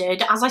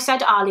murdered, as I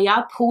said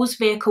earlier, Paul's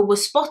vehicle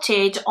was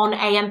spotted on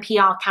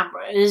ANPR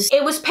cameras.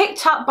 It was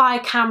picked up by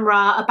a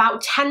camera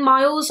about 10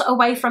 miles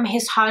away from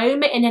his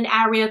home in an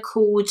area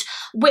called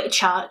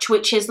Whitchurch,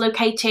 which is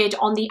located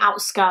on the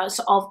outskirts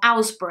of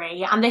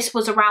Aylesbury, and this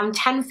was around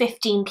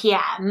 10:15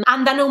 p.m.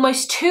 And then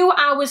almost 2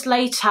 hours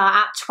later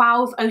at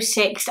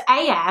 12:06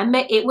 a.m.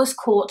 it was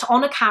caught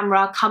on a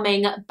camera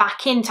coming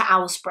back into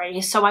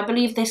Aylesbury. So I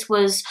believe this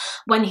was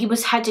when he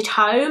was headed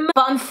home.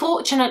 But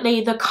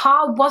unfortunately, the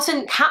car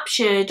wasn't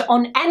captured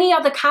on any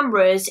other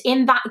cameras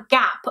in that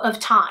gap of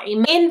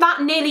time. In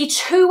that nearly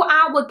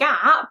 2-hour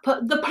gap,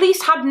 the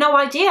police had no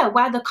idea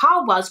where the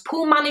car was.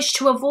 Paul managed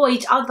to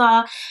avoid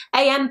other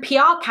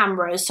ANPR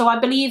cameras. So I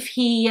believe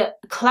he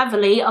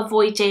cleverly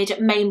avoided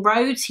main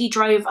roads. He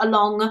drove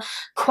along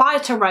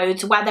quieter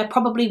roads where there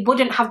probably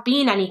wouldn't have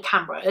been any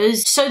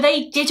cameras. So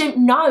they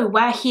didn't know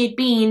where he had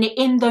been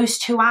in those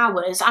 2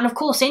 hours. And of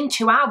course, in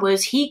 2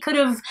 hours, he could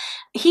have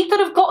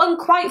gotten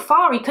quite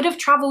far. He could have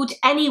travelled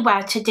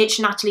anywhere to ditch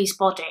Natalie's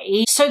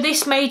body. So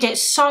this made it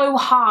so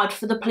hard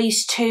for the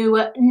police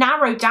to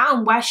narrow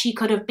down where she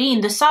could have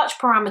been. The search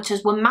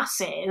parameters were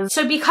massive.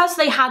 So because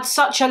they had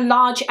such a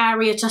large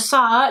area to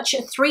search,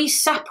 3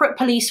 separate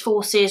police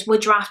forces were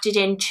drafted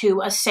in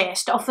to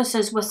assist.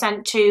 Officers were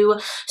sent to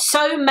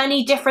so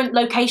many different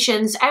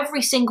locations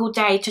every single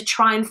day to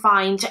try and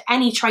find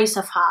any trace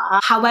of her.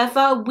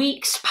 However,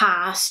 weeks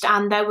passed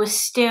and there was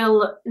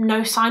still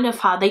no sign of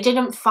her. They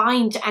didn't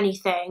find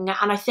anything,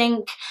 and I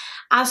think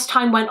as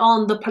time went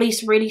on, the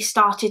police really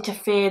started to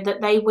fear that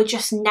they were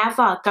just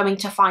never going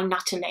to find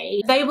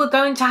Natalie. They were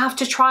going to have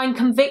to try and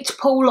convict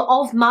Paul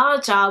of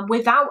murder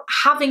without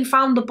having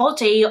found the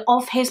body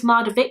of his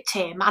murder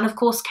victim. And of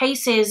course,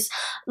 cases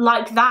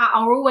like that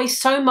are always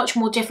so much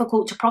more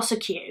difficult to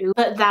prosecute.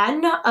 But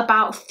then,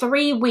 about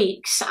 3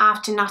 weeks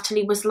after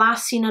Natalie was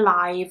last seen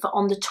alive,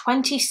 on the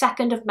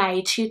 22nd of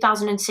May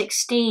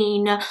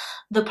 2016,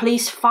 the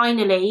police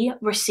finally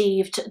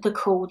received the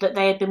call that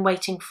they had been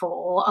waiting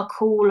for, a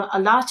call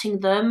alerting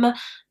them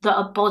that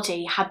a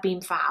body had been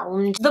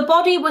found. The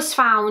body was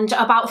found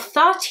about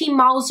 30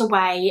 miles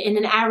away in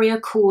an area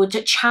called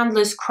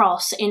Chandler's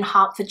Cross in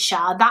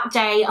Hertfordshire. That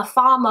day, a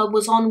farmer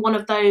was on one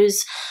of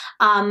those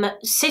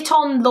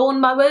sit-on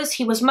lawnmowers.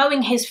 He was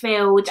mowing his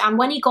field, and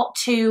when he got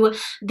to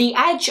the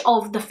edge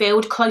of the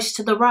field close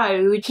to the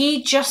road,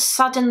 he just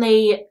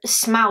suddenly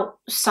smelt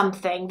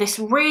something, this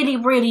really,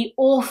 really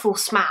awful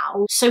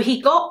smell. So he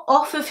got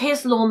off of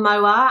his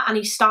lawnmower and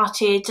he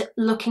started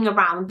looking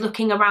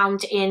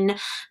around in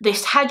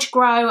this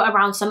hedgerow,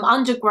 around some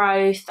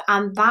undergrowth,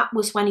 and that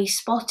was when he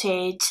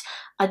spotted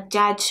a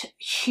dead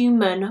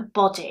human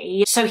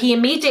body. So he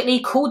immediately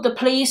called the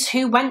police,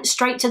 who went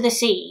straight to the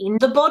scene.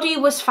 The body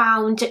was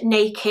found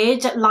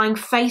naked, lying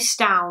face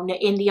down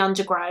in the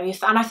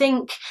undergrowth, and I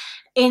think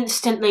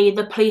instantly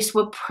the police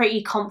were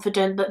pretty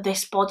confident that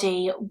this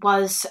body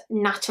was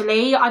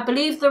Natalie. I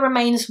believe the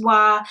remains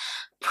were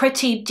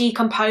pretty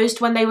decomposed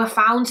when they were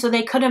found, so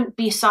they couldn't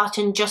be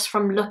certain just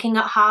from looking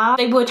at her.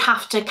 They would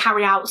have to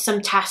carry out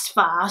some tests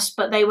first,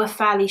 but they were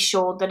fairly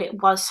sure that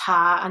it was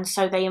her, and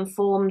so they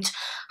informed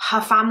her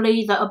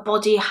family that a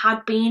body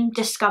had been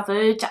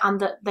discovered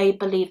and that they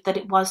believed that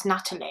it was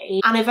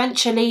Natalie. And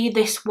eventually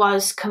this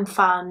was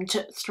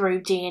confirmed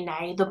through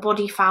DNA. The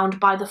body found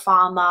by the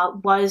farmer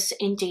was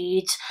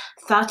indeed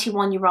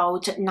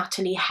 31-year-old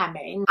Natalie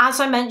Hemming. As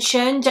I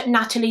mentioned,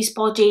 Natalie's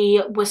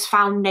body was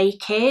found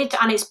naked,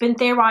 and it's been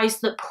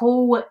theorized that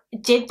Paul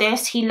did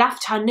this. He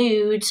left her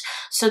nude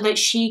so that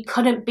she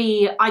couldn't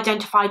be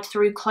identified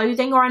through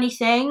clothing or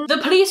anything. The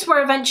police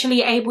were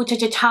eventually able to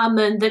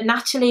determine that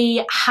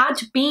Natalie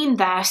had been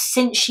there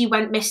since she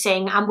went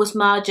missing and was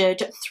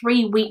murdered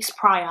 3 weeks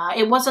prior.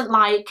 It wasn't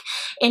like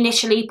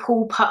initially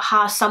Paul put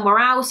her somewhere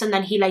else and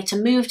then he later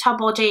moved her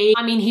body.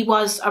 I mean, he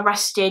was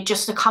arrested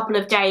just a couple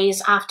of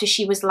days after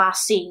she was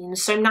last seen,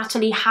 so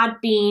Natalie had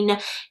been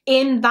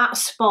in that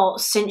spot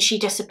since she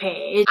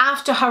disappeared.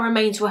 After her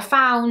remains were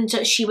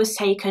found, she was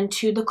taken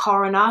to the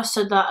coroner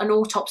so that an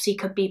autopsy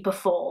could be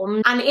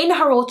performed, and in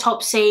her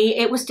autopsy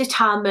it was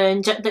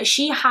determined that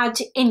she had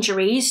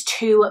injuries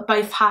to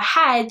both her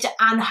head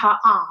and her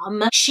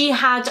arm. She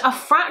had a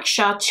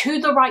fracture to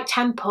the right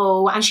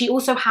temple, and she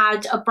also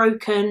had a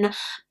broken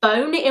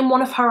bone in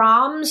one of her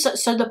arms,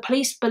 so the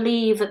police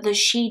believe that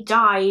she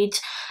died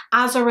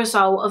as a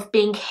result of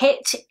being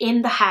hit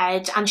in the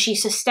head, and she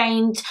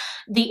sustained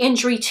the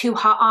injury to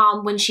her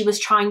arm when she was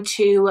trying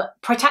to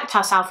protect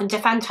herself and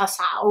defend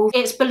herself.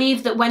 It's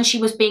believed that when she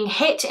was being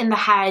hit in the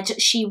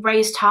head, she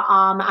raised her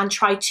arm and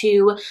tried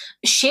to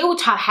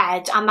shield her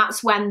head, and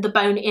that's when the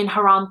bone in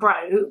her arm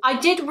broke. I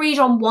did read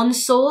on one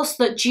source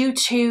that due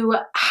to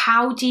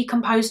how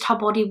decomposed her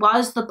body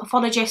was, the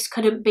pathologist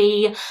couldn't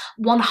be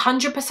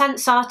 100%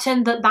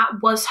 certain that that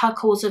was her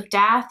cause of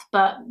death,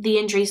 but the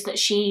injuries that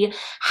she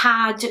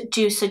had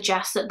do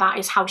suggest that that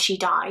is how she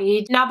died.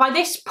 died. Now, by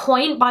this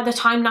point, by the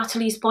time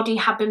Natalie's body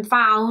had been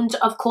found,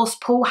 of course,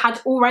 Paul had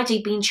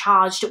already been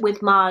charged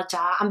with murder.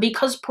 And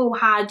because Paul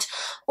had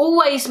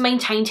always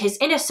maintained his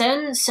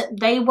innocence,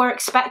 they were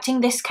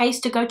expecting this case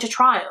to go to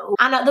trial.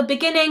 And at the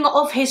beginning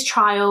of his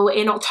trial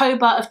in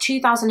October of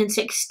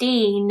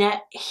 2016,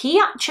 he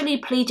actually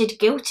pleaded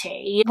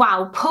guilty.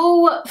 Wow,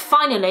 Paul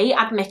finally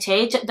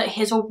admitted that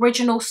his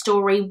original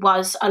story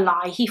was a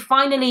lie. He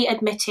finally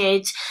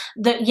admitted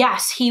that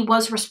yes, he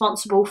was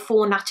responsible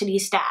for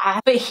Natalie's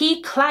death, but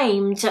he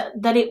claimed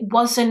that it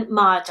wasn't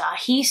murder.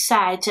 He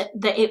said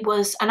that it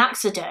was an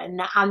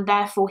accident, and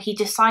therefore he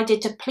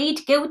decided to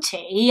plead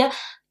guilty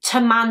to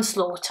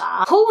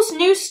manslaughter. Paul's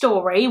new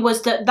story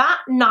was that that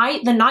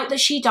night, the night that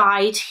she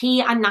died,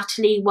 he and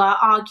Natalie were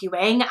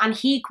arguing, and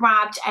he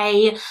grabbed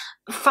a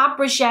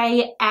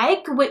Fabergé egg,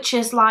 which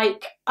is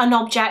like an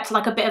object,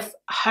 like a bit of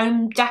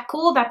home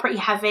decor. They're pretty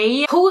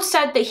heavy. Paul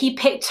said that he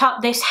picked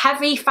up this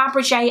heavy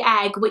Fabergé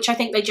egg, which I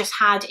think they just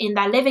had in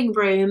their living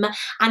room,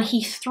 and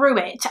he threw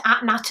it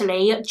at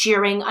Natalie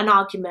during an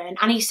argument.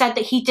 And he said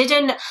that he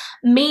didn't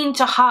mean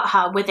to hurt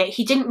her with it.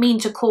 He didn't mean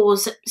to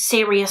cause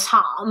serious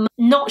harm.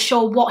 Not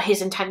sure what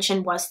his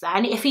intention was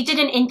then. If he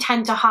didn't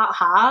intend to hurt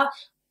her,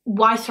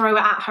 why throw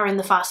it at her in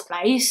the first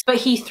place? But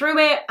he threw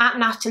it at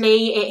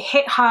Natalie, it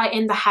hit her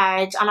in the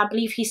head, and I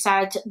believe he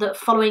said that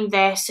following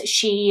this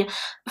she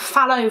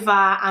fell over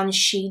and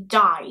she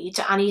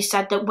died. And he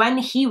said that when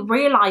he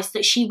realised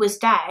that she was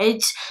dead,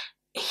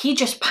 he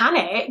just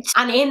panicked,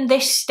 and in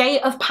this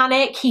state of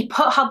panic he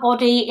put her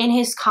body in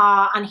his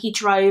car and he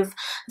drove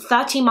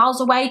 30 miles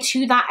away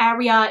to that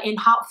area in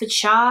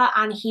Hertfordshire,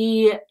 and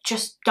he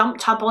just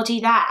dumped her body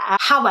there.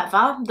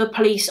 However, the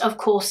police of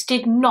course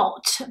did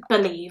not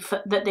believe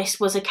that this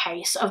was a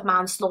case of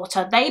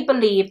manslaughter. They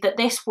believed that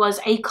this was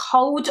a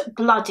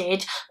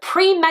cold-blooded,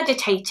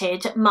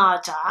 premeditated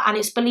murder, and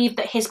it's believed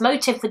that his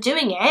motive for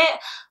doing it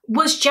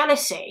was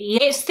jealousy.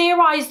 It's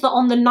theorised that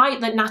on the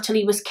night that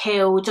Natalie was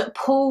killed,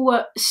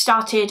 Paul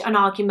started an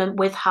argument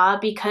with her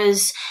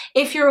because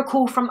if you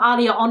recall from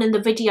earlier on in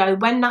the video,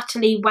 when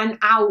Natalie went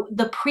out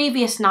the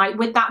previous night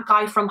with that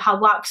guy from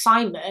her work,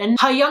 Simon,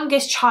 her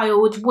youngest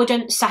child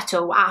wouldn't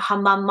settle at her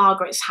mum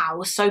Margaret's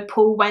house, so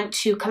Paul went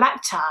to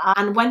collect her,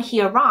 and when he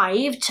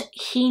arrived,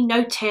 he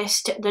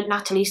noticed that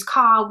Natalie's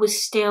car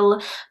was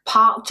still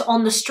parked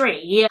on the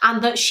street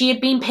and that she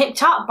had been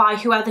picked up by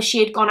whoever she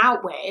had gone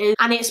out with,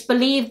 and it's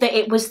believed that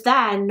it was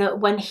then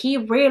when he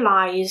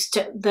realised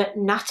that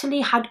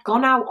Natalie had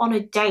gone out on a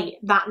date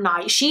that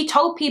night. She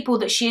told people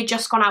that she had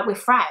just gone out with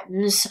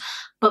friends,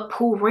 but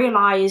Paul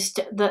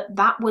realised that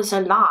that was a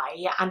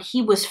lie and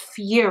he was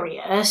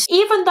furious.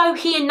 Even though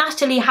he and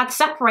Natalie had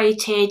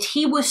separated,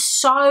 he was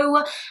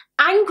so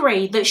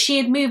angry that she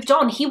had moved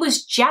on. He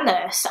was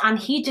jealous, and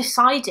he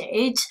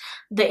decided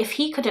that if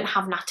he couldn't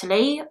have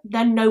Natalie,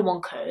 then no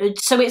one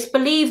could. So it's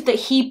believed that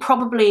he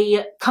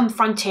probably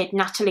confronted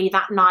Natalie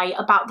that night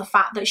about the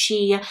fact that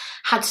she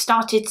had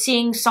started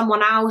seeing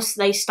someone else.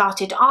 They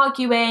started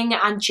arguing,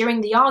 and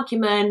during the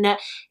argument,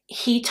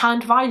 he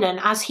turned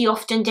violent, as he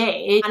often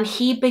did, and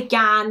he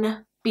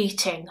began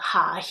beating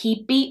her.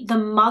 He beat the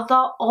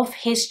mother of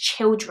his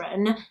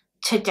children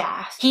to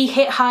death. He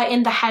hit her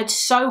in the head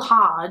so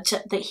hard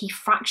that he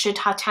fractured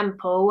her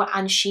temple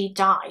and she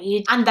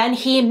died. And then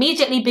he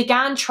immediately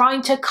began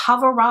trying to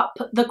cover up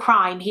the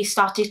crime. He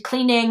started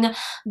cleaning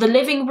the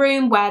living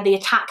room where the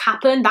attack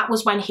happened. That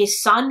was when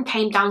his son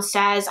came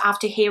downstairs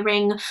after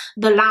hearing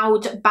the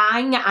loud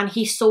bang, and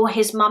he saw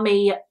his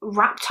mummy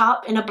wrapped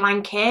up in a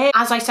blanket.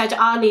 As I said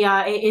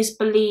earlier, it is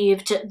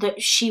believed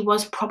that she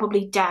was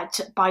probably dead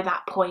by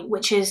that point,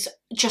 which is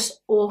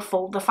just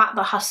awful, the fact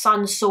that her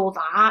son saw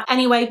that.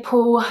 Anyway,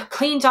 Paul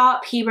cleaned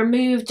up, he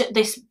removed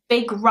this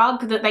big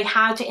rug that they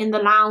had in the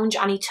lounge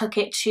and he took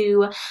it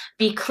to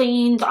be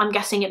cleaned. I'm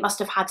guessing it must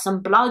have had some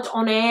blood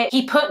on it.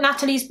 He put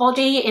Natalie's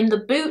body in the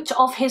boot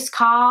of his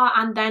car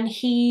and then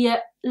he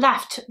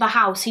left the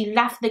house. He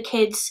left the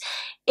kids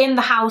in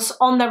the house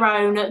on their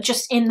own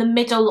just in the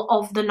middle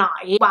of the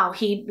night. Well,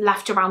 he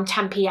left around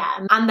 10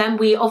 p.m. and then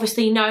we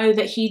obviously know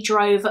that he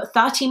drove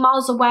 30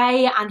 miles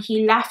away and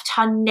he left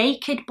her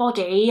naked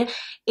body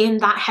in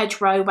that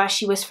hedgerow where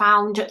she was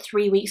found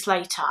 3 weeks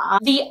later.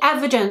 The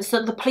evidence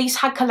that the police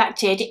had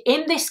collected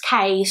in this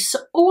case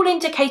all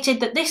indicated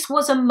that this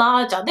was a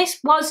murder. This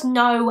was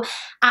no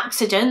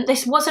accident.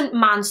 This wasn't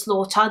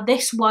manslaughter.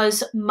 This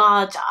was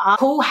murder.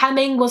 Paul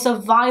Hemming was a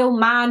vile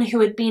man who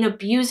had been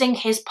abusing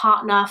his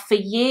partner for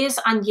years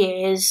and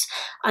years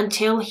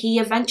until he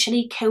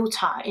eventually killed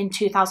her in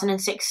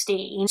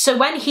 2016. So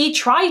when he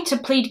tried to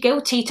plead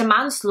guilty to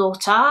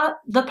manslaughter,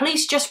 the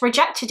police just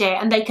rejected it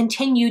and they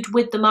continued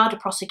with the murder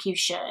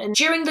prosecution.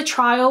 During the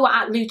trial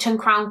at Luton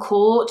Crown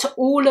Court,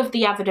 all of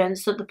the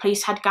evidence that the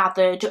police had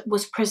gathered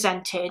was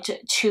presented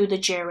to the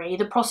jury.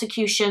 The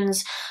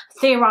prosecution's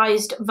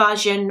theorised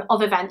version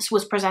of events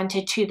was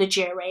presented to the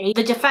jury.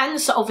 The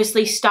defence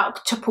obviously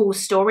stuck to Paul's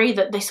story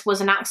that this was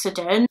an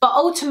accident, but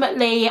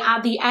ultimately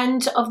at the end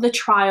end of the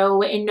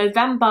trial in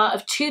November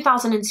of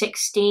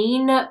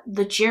 2016,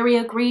 the jury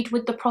agreed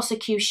with the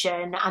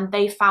prosecution and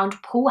they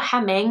found Paul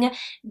Hemming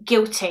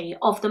guilty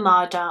of the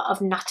murder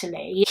of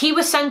Natalie. He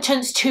was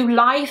sentenced to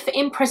life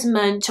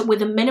imprisonment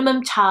with a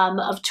minimum term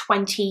of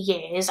 20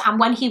 years, and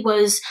when he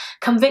was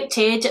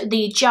convicted,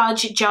 the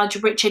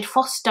Judge Richard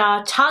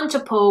Foster, turned to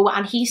Paul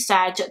and he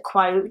said,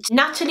 quote,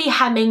 "Natalie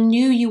Hemming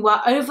knew you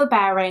were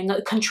overbearing,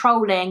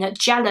 controlling,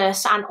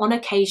 jealous and on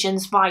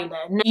occasions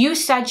violent. You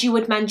said you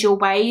would mend your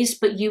ways,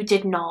 but you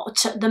did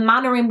not. The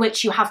manner in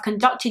which you have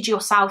conducted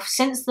yourself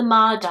since the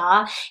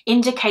murder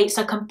indicates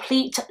a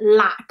complete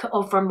lack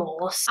of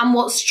remorse." And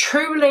what's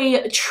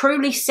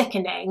truly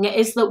sickening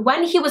is that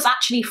when he was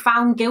actually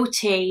found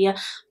guilty,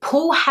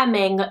 Paul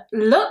Hemming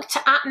looked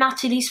at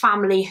Natalie's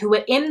family who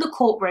were in the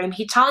courtroom.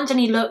 He turned and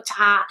he looked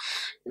at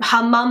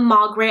her mum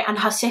Margaret and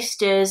her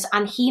sisters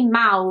and he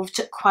mouthed,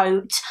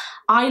 quote,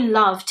 "I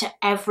loved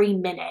every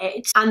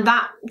minute." And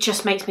that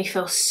just makes me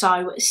feel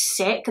so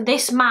sick.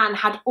 This man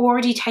had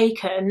already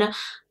taken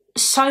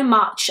so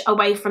much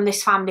away from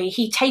this family.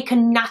 He'd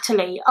taken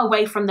Natalie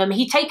away from them.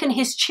 He'd taken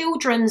his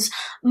children's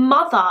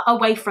mother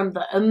away from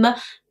them.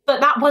 But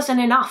that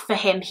wasn't enough for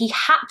him. He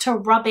had to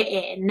rub it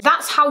in.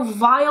 That's how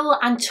vile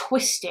and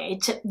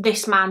twisted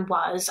this man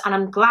was. And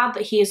I'm glad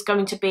that he is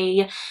going to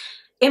be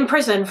in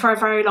prison for a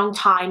very long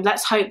time.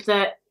 Let's hope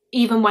that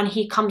even when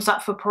he comes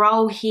up for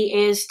parole, he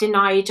is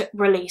denied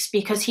release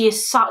because he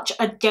is such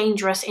a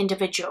dangerous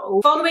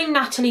individual. Following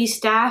Natalie's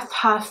death,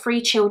 her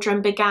 3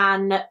 children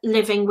began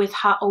living with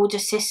her older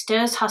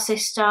sisters. Her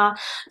sister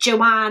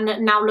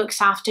Joanne now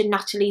looks after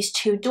Natalie's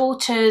 2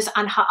 daughters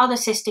and her other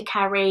sister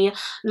Kerry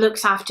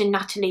looks after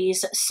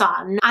Natalie's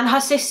son. And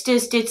her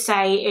sisters did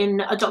say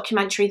in a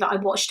documentary that I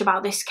watched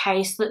about this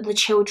case that the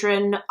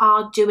children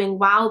are doing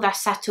well, they're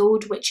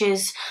settled, which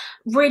is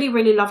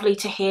really lovely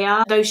to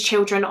hear. Those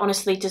children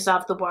honestly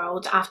deserve the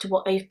world after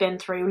what they've been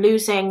through,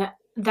 losing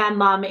their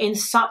mum in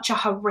such a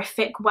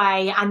horrific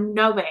way and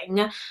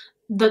knowing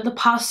that the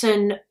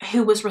person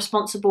who was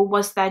responsible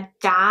was their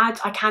dad.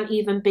 I can't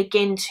even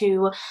begin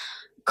to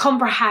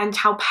comprehend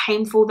how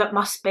painful that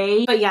must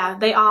be. But yeah,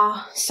 they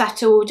are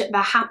settled,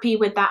 they're happy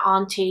with their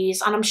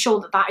aunties, and I'm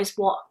sure that that is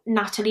what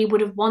Natalie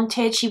would have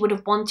wanted. She would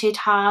have wanted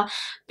her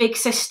big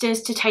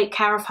sisters to take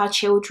care of her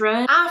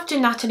children. After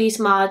Natalie's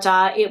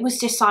murder, it was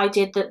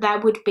decided that there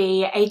would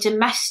be a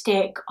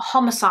domestic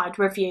homicide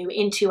review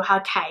into her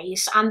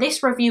case, and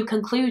this review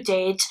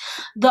concluded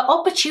that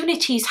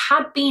opportunities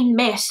had been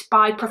missed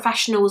by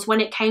professionals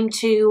when it came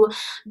to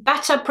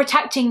better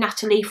protecting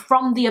Natalie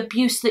from the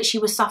abuse that she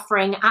was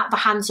suffering at the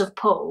hands of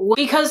Paul.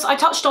 Because I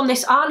touched on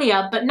this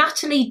earlier, but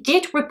Natalie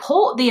did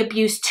report the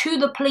abuse to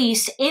the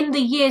police in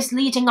the years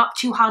leading up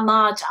to her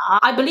murder.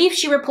 I believe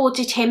she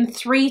reported him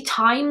 3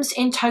 times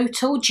in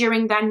total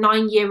during their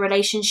 9-year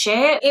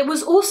relationship. It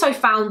was also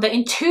found that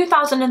in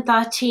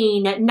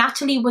 2013,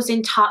 Natalie was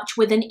in touch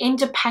with an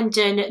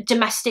independent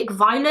domestic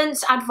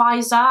violence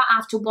advisor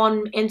after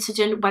one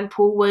incident when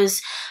Paul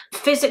was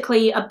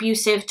physically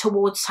abusive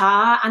towards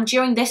her, and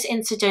during this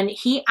incident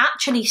he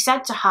actually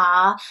said to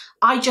her,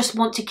 "I just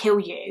want to kill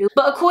you."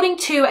 But according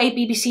to a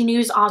BBC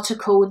News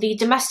article, the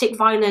domestic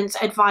violence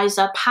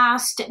advisor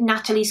passed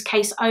Natalie's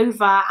case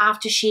over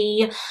after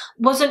she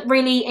wasn't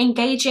really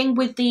engaging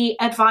with the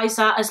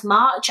advisor as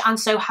much, and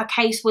so her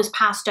case was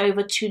passed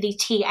over to the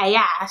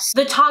TAS,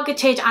 the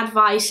Targeted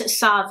Advice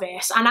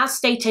Service. And as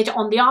stated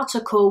on the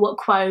article,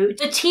 quote,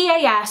 "The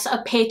TAS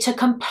appeared to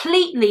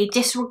completely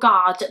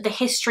disregard the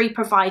history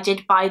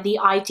provided by the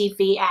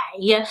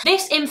IDVA.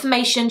 This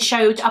information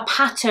showed a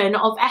pattern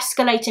of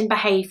escalating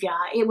behaviour.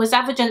 It was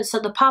evidence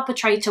that the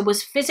perpetrator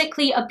was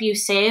physically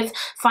abusive,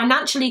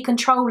 financially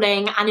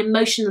controlling and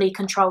emotionally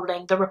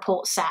controlling," the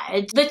report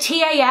said. The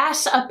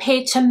TAS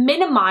appeared to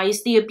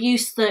minimise the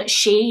abuse that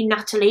she,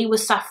 Natalie,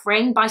 was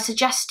suffering by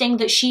suggesting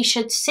that she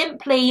should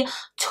simply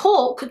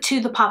talk to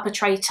the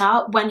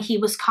perpetrator when he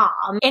was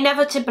calm.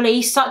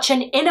 Inevitably, such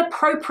an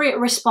inappropriate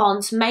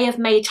response may have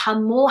made her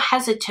more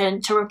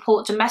hesitant to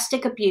report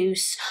domestic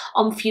abuse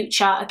on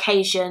future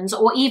occasions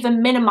or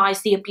even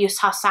minimise the abuse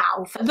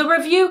herself. The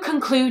review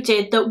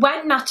concluded that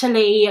when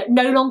Natalie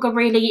no longer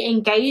really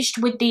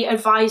engaged with the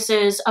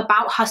advisors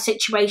about her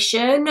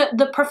situation,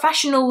 the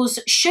professionals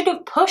should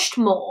have pushed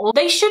more.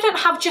 They shouldn't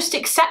have just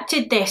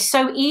accepted this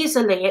so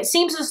easily. It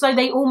seems as though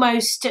they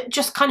almost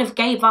just kind of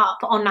gave up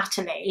on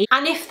Natalie.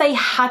 And if they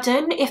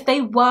hadn't, if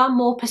they were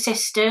more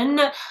persistent,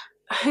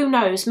 who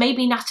knows,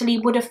 maybe Natalie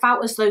would have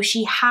felt as though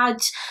she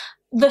had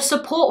the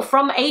support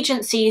from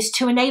agencies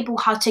to enable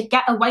her to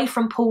get away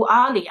from Paul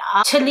earlier,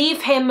 to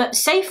leave him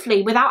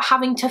safely without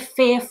having to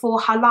fear for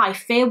her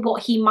life, fear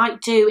what he might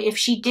do if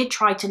she did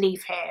try to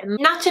leave him.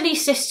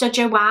 Natalie's sister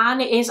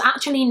Joanne is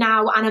actually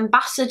now an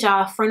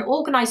ambassador for an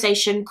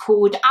organisation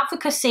called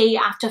Advocacy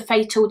After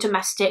Fatal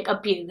Domestic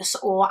Abuse,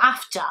 or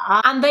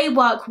AFTER, and they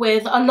work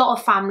with a lot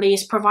of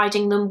families,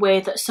 providing them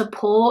with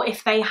support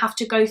if they have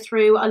to go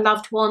through a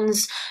loved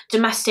one's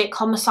domestic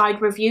homicide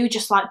review,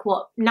 just like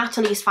what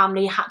Natalie's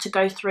family had to go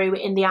go through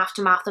in the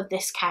aftermath of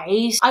this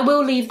case. I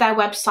will leave their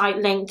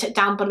website linked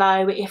down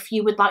below if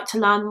you would like to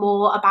learn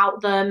more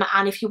about them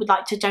and if you would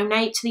like to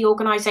donate to the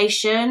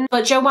organisation.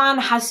 But Joanne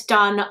has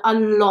done a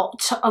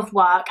lot of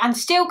work and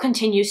still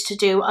continues to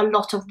do a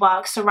lot of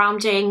work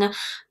surrounding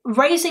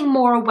raising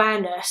more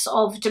awareness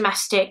of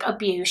domestic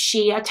abuse.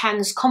 She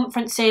attends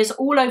conferences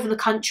all over the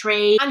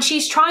country and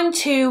she's trying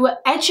to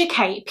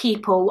educate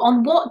people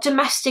on what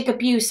domestic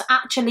abuse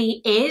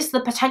actually is,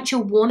 the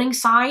potential warning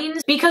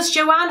signs, because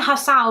Joanne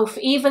herself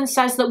even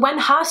says that when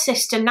her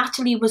sister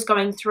Natalie was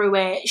going through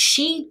it,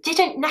 she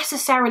didn't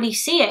necessarily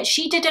see it.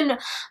 She didn't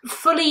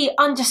fully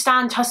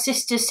understand her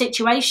sister's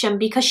situation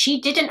because she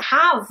didn't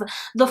have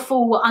the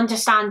full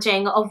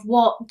understanding of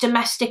what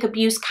domestic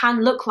abuse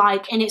can look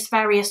like in its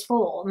various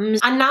forms.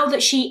 And now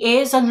that she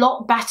is a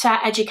lot better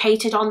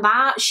educated on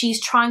that, she's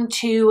trying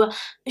to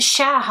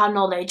share her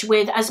knowledge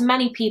with as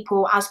many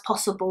people as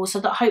possible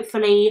so that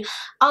hopefully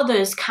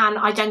others can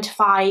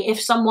identify if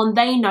someone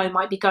they know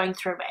might be going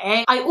through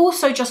it. I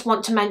also just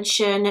want to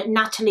mention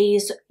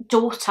Natalie's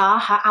daughter,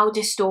 her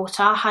eldest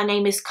daughter. Her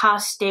name is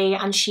Kirsty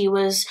and she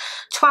was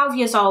 12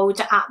 years old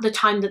at the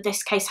time that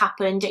this case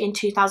happened in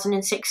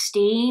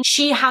 2016.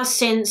 She has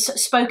since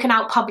spoken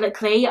out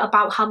publicly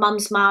about her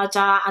mum's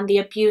murder and the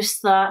abuse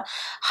that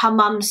her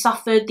mum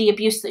suffered, the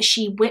abuse that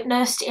she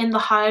witnessed in the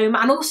home,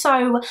 and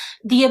also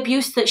the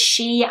abuse that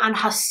she and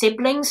her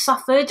siblings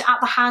suffered at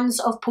the hands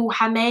of Paul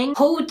Hemming.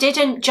 Paul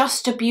didn't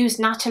just abuse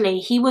Natalie,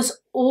 he was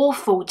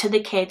awful to the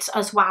kids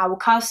as well.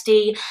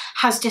 Kirsty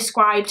has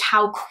described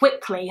how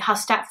quickly her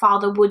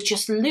stepfather would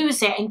just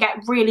lose it and get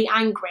really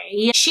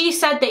angry. She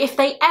said that if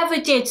they ever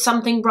did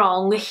something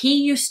wrong, he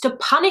used to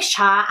punish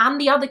her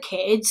and the other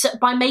kids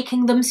by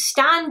making them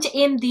stand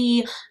in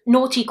the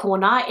naughty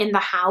corner in the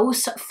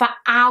house for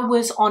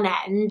hours on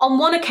end. On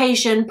one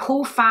occasion,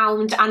 Paul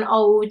found an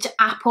old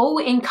apple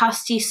in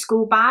Kirsty's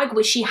school bag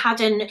which she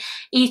hadn't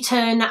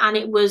eaten, and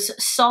it was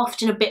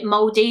soft and a bit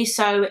mouldy,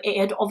 so it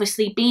had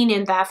obviously been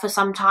in there for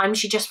some time.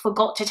 She just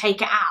forgot to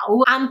take it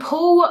out, and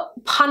Paul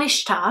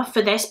punished her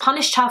for this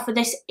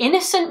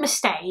innocent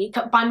mistake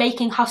by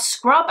making her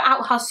scrub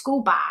out her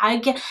school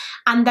bag,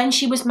 and then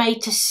she was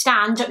made to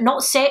stand,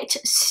 not sit,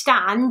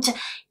 stand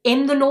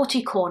in the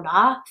naughty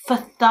corner for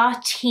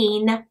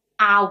 13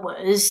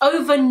 hours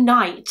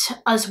overnight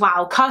as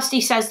well.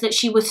 Kirsty says that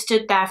she was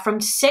stood there from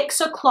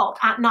 6 o'clock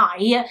at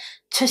night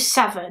to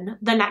 7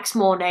 the next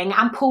morning,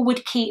 and Paul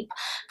would keep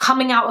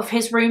coming out of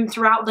his room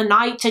throughout the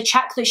night to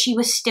check that she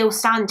was still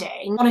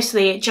standing.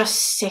 Honestly, it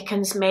just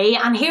sickens me.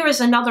 And here is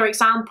another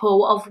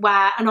example of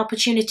where an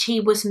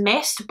opportunity was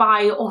missed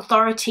by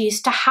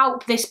authorities to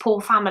help this poor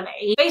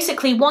family.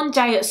 Basically, one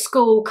day at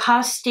school,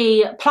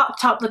 Kirsty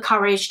plucked up the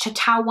courage to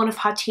tell one of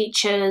her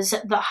teachers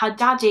that her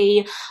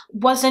daddy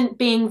wasn't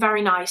being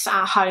very nice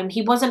at home.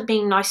 He wasn't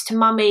being nice to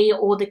mummy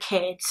or the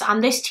kids,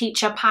 and this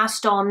teacher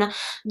passed on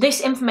this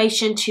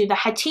information to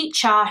the head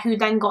teacher, who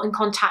then got in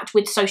contact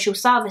with social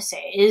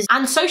services,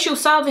 and social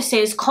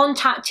services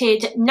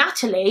contacted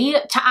Natalie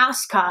to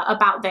ask her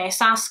about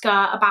this, ask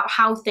her about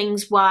how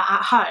things were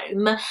at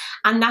home,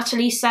 and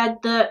Natalie said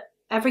that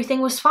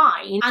everything was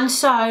fine. And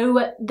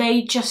so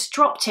they just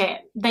dropped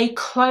it. They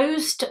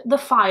closed the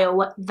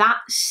file that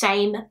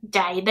same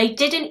day. They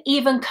didn't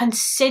even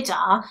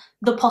consider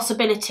the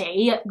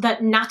possibility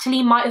that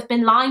Natalie might have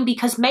been lying,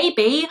 because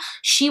maybe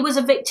she was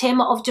a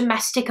victim of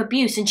domestic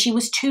abuse and she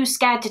was too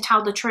scared to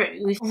tell the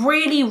truth.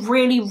 Really,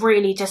 really,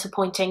 really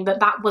disappointing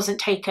that that wasn't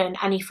taken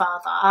any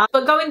further.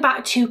 But going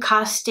back to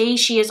Kirsty,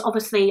 she is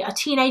obviously a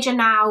teenager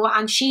now,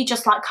 and she,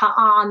 just like her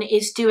aunt,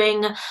 is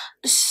doing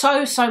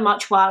so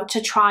much work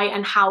to try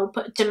and help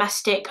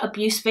domestic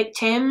abuse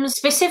victims.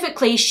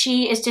 Specifically,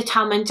 she is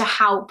determined to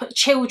help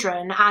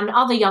children and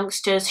other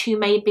youngsters who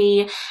may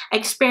be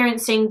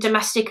experiencing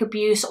domestic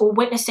abuse or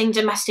witnessing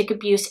domestic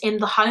abuse in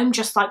the home,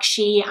 just like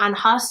she and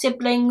her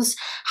siblings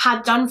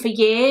had done for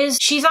years.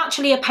 She's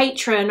actually a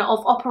patron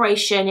of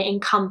Operation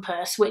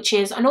Encompass, which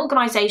is an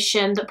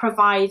organisation that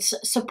provides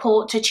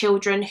support to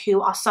children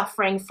who are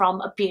suffering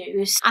from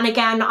abuse. And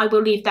again, I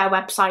will leave their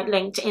website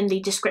linked in the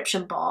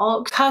description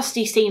box.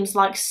 Kirsty seems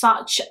like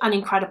such an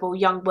incredible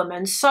young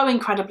woman, so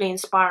incredibly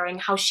inspiring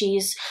how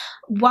she's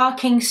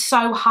working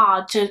so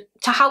hard to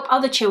help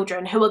other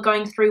children who are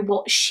going through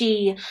what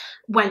she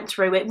went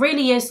through. It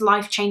really is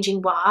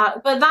life-changing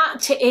work. But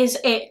that is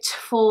it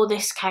for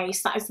this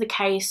case. That is the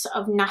case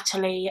of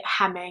Natalie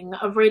Hemming.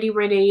 A really,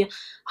 really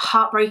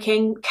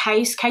heartbreaking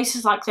case.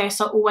 Cases like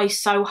this are always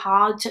so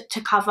hard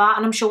to cover,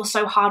 and I'm sure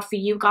so hard for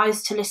you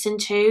guys to listen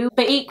to.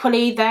 But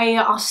equally, they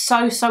are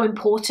so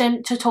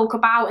important to talk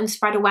about and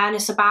spread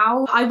awareness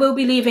about. I will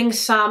be leaving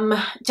some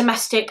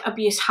domestic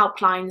abuse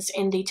helplines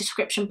in the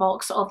description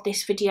box of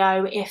this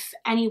video if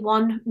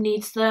anyone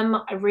needs them.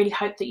 I really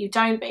hope that you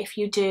don't, but if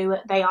you do,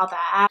 they are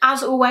there.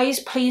 As always,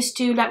 please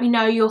do let me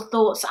know your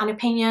thoughts and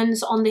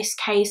opinions on this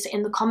case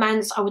in the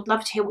comments. I would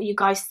love to hear what you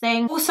guys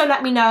think. Also,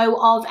 let me know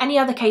of any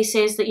other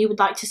cases that you would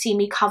like to see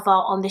me cover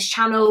on this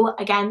channel.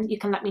 Again, you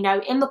can let me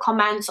know in the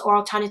comments, or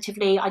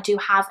alternatively, I do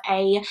have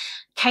a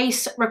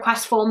case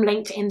request form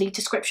linked in the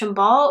description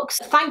box.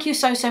 Thank you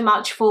so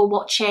much for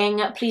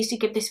watching. Please do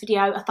give this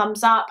video a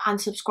thumbs up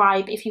and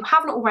subscribe if you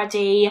haven't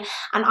already,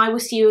 and I will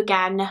see you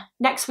again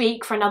next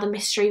week for another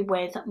mystery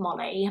with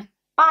Molly.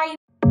 Bye.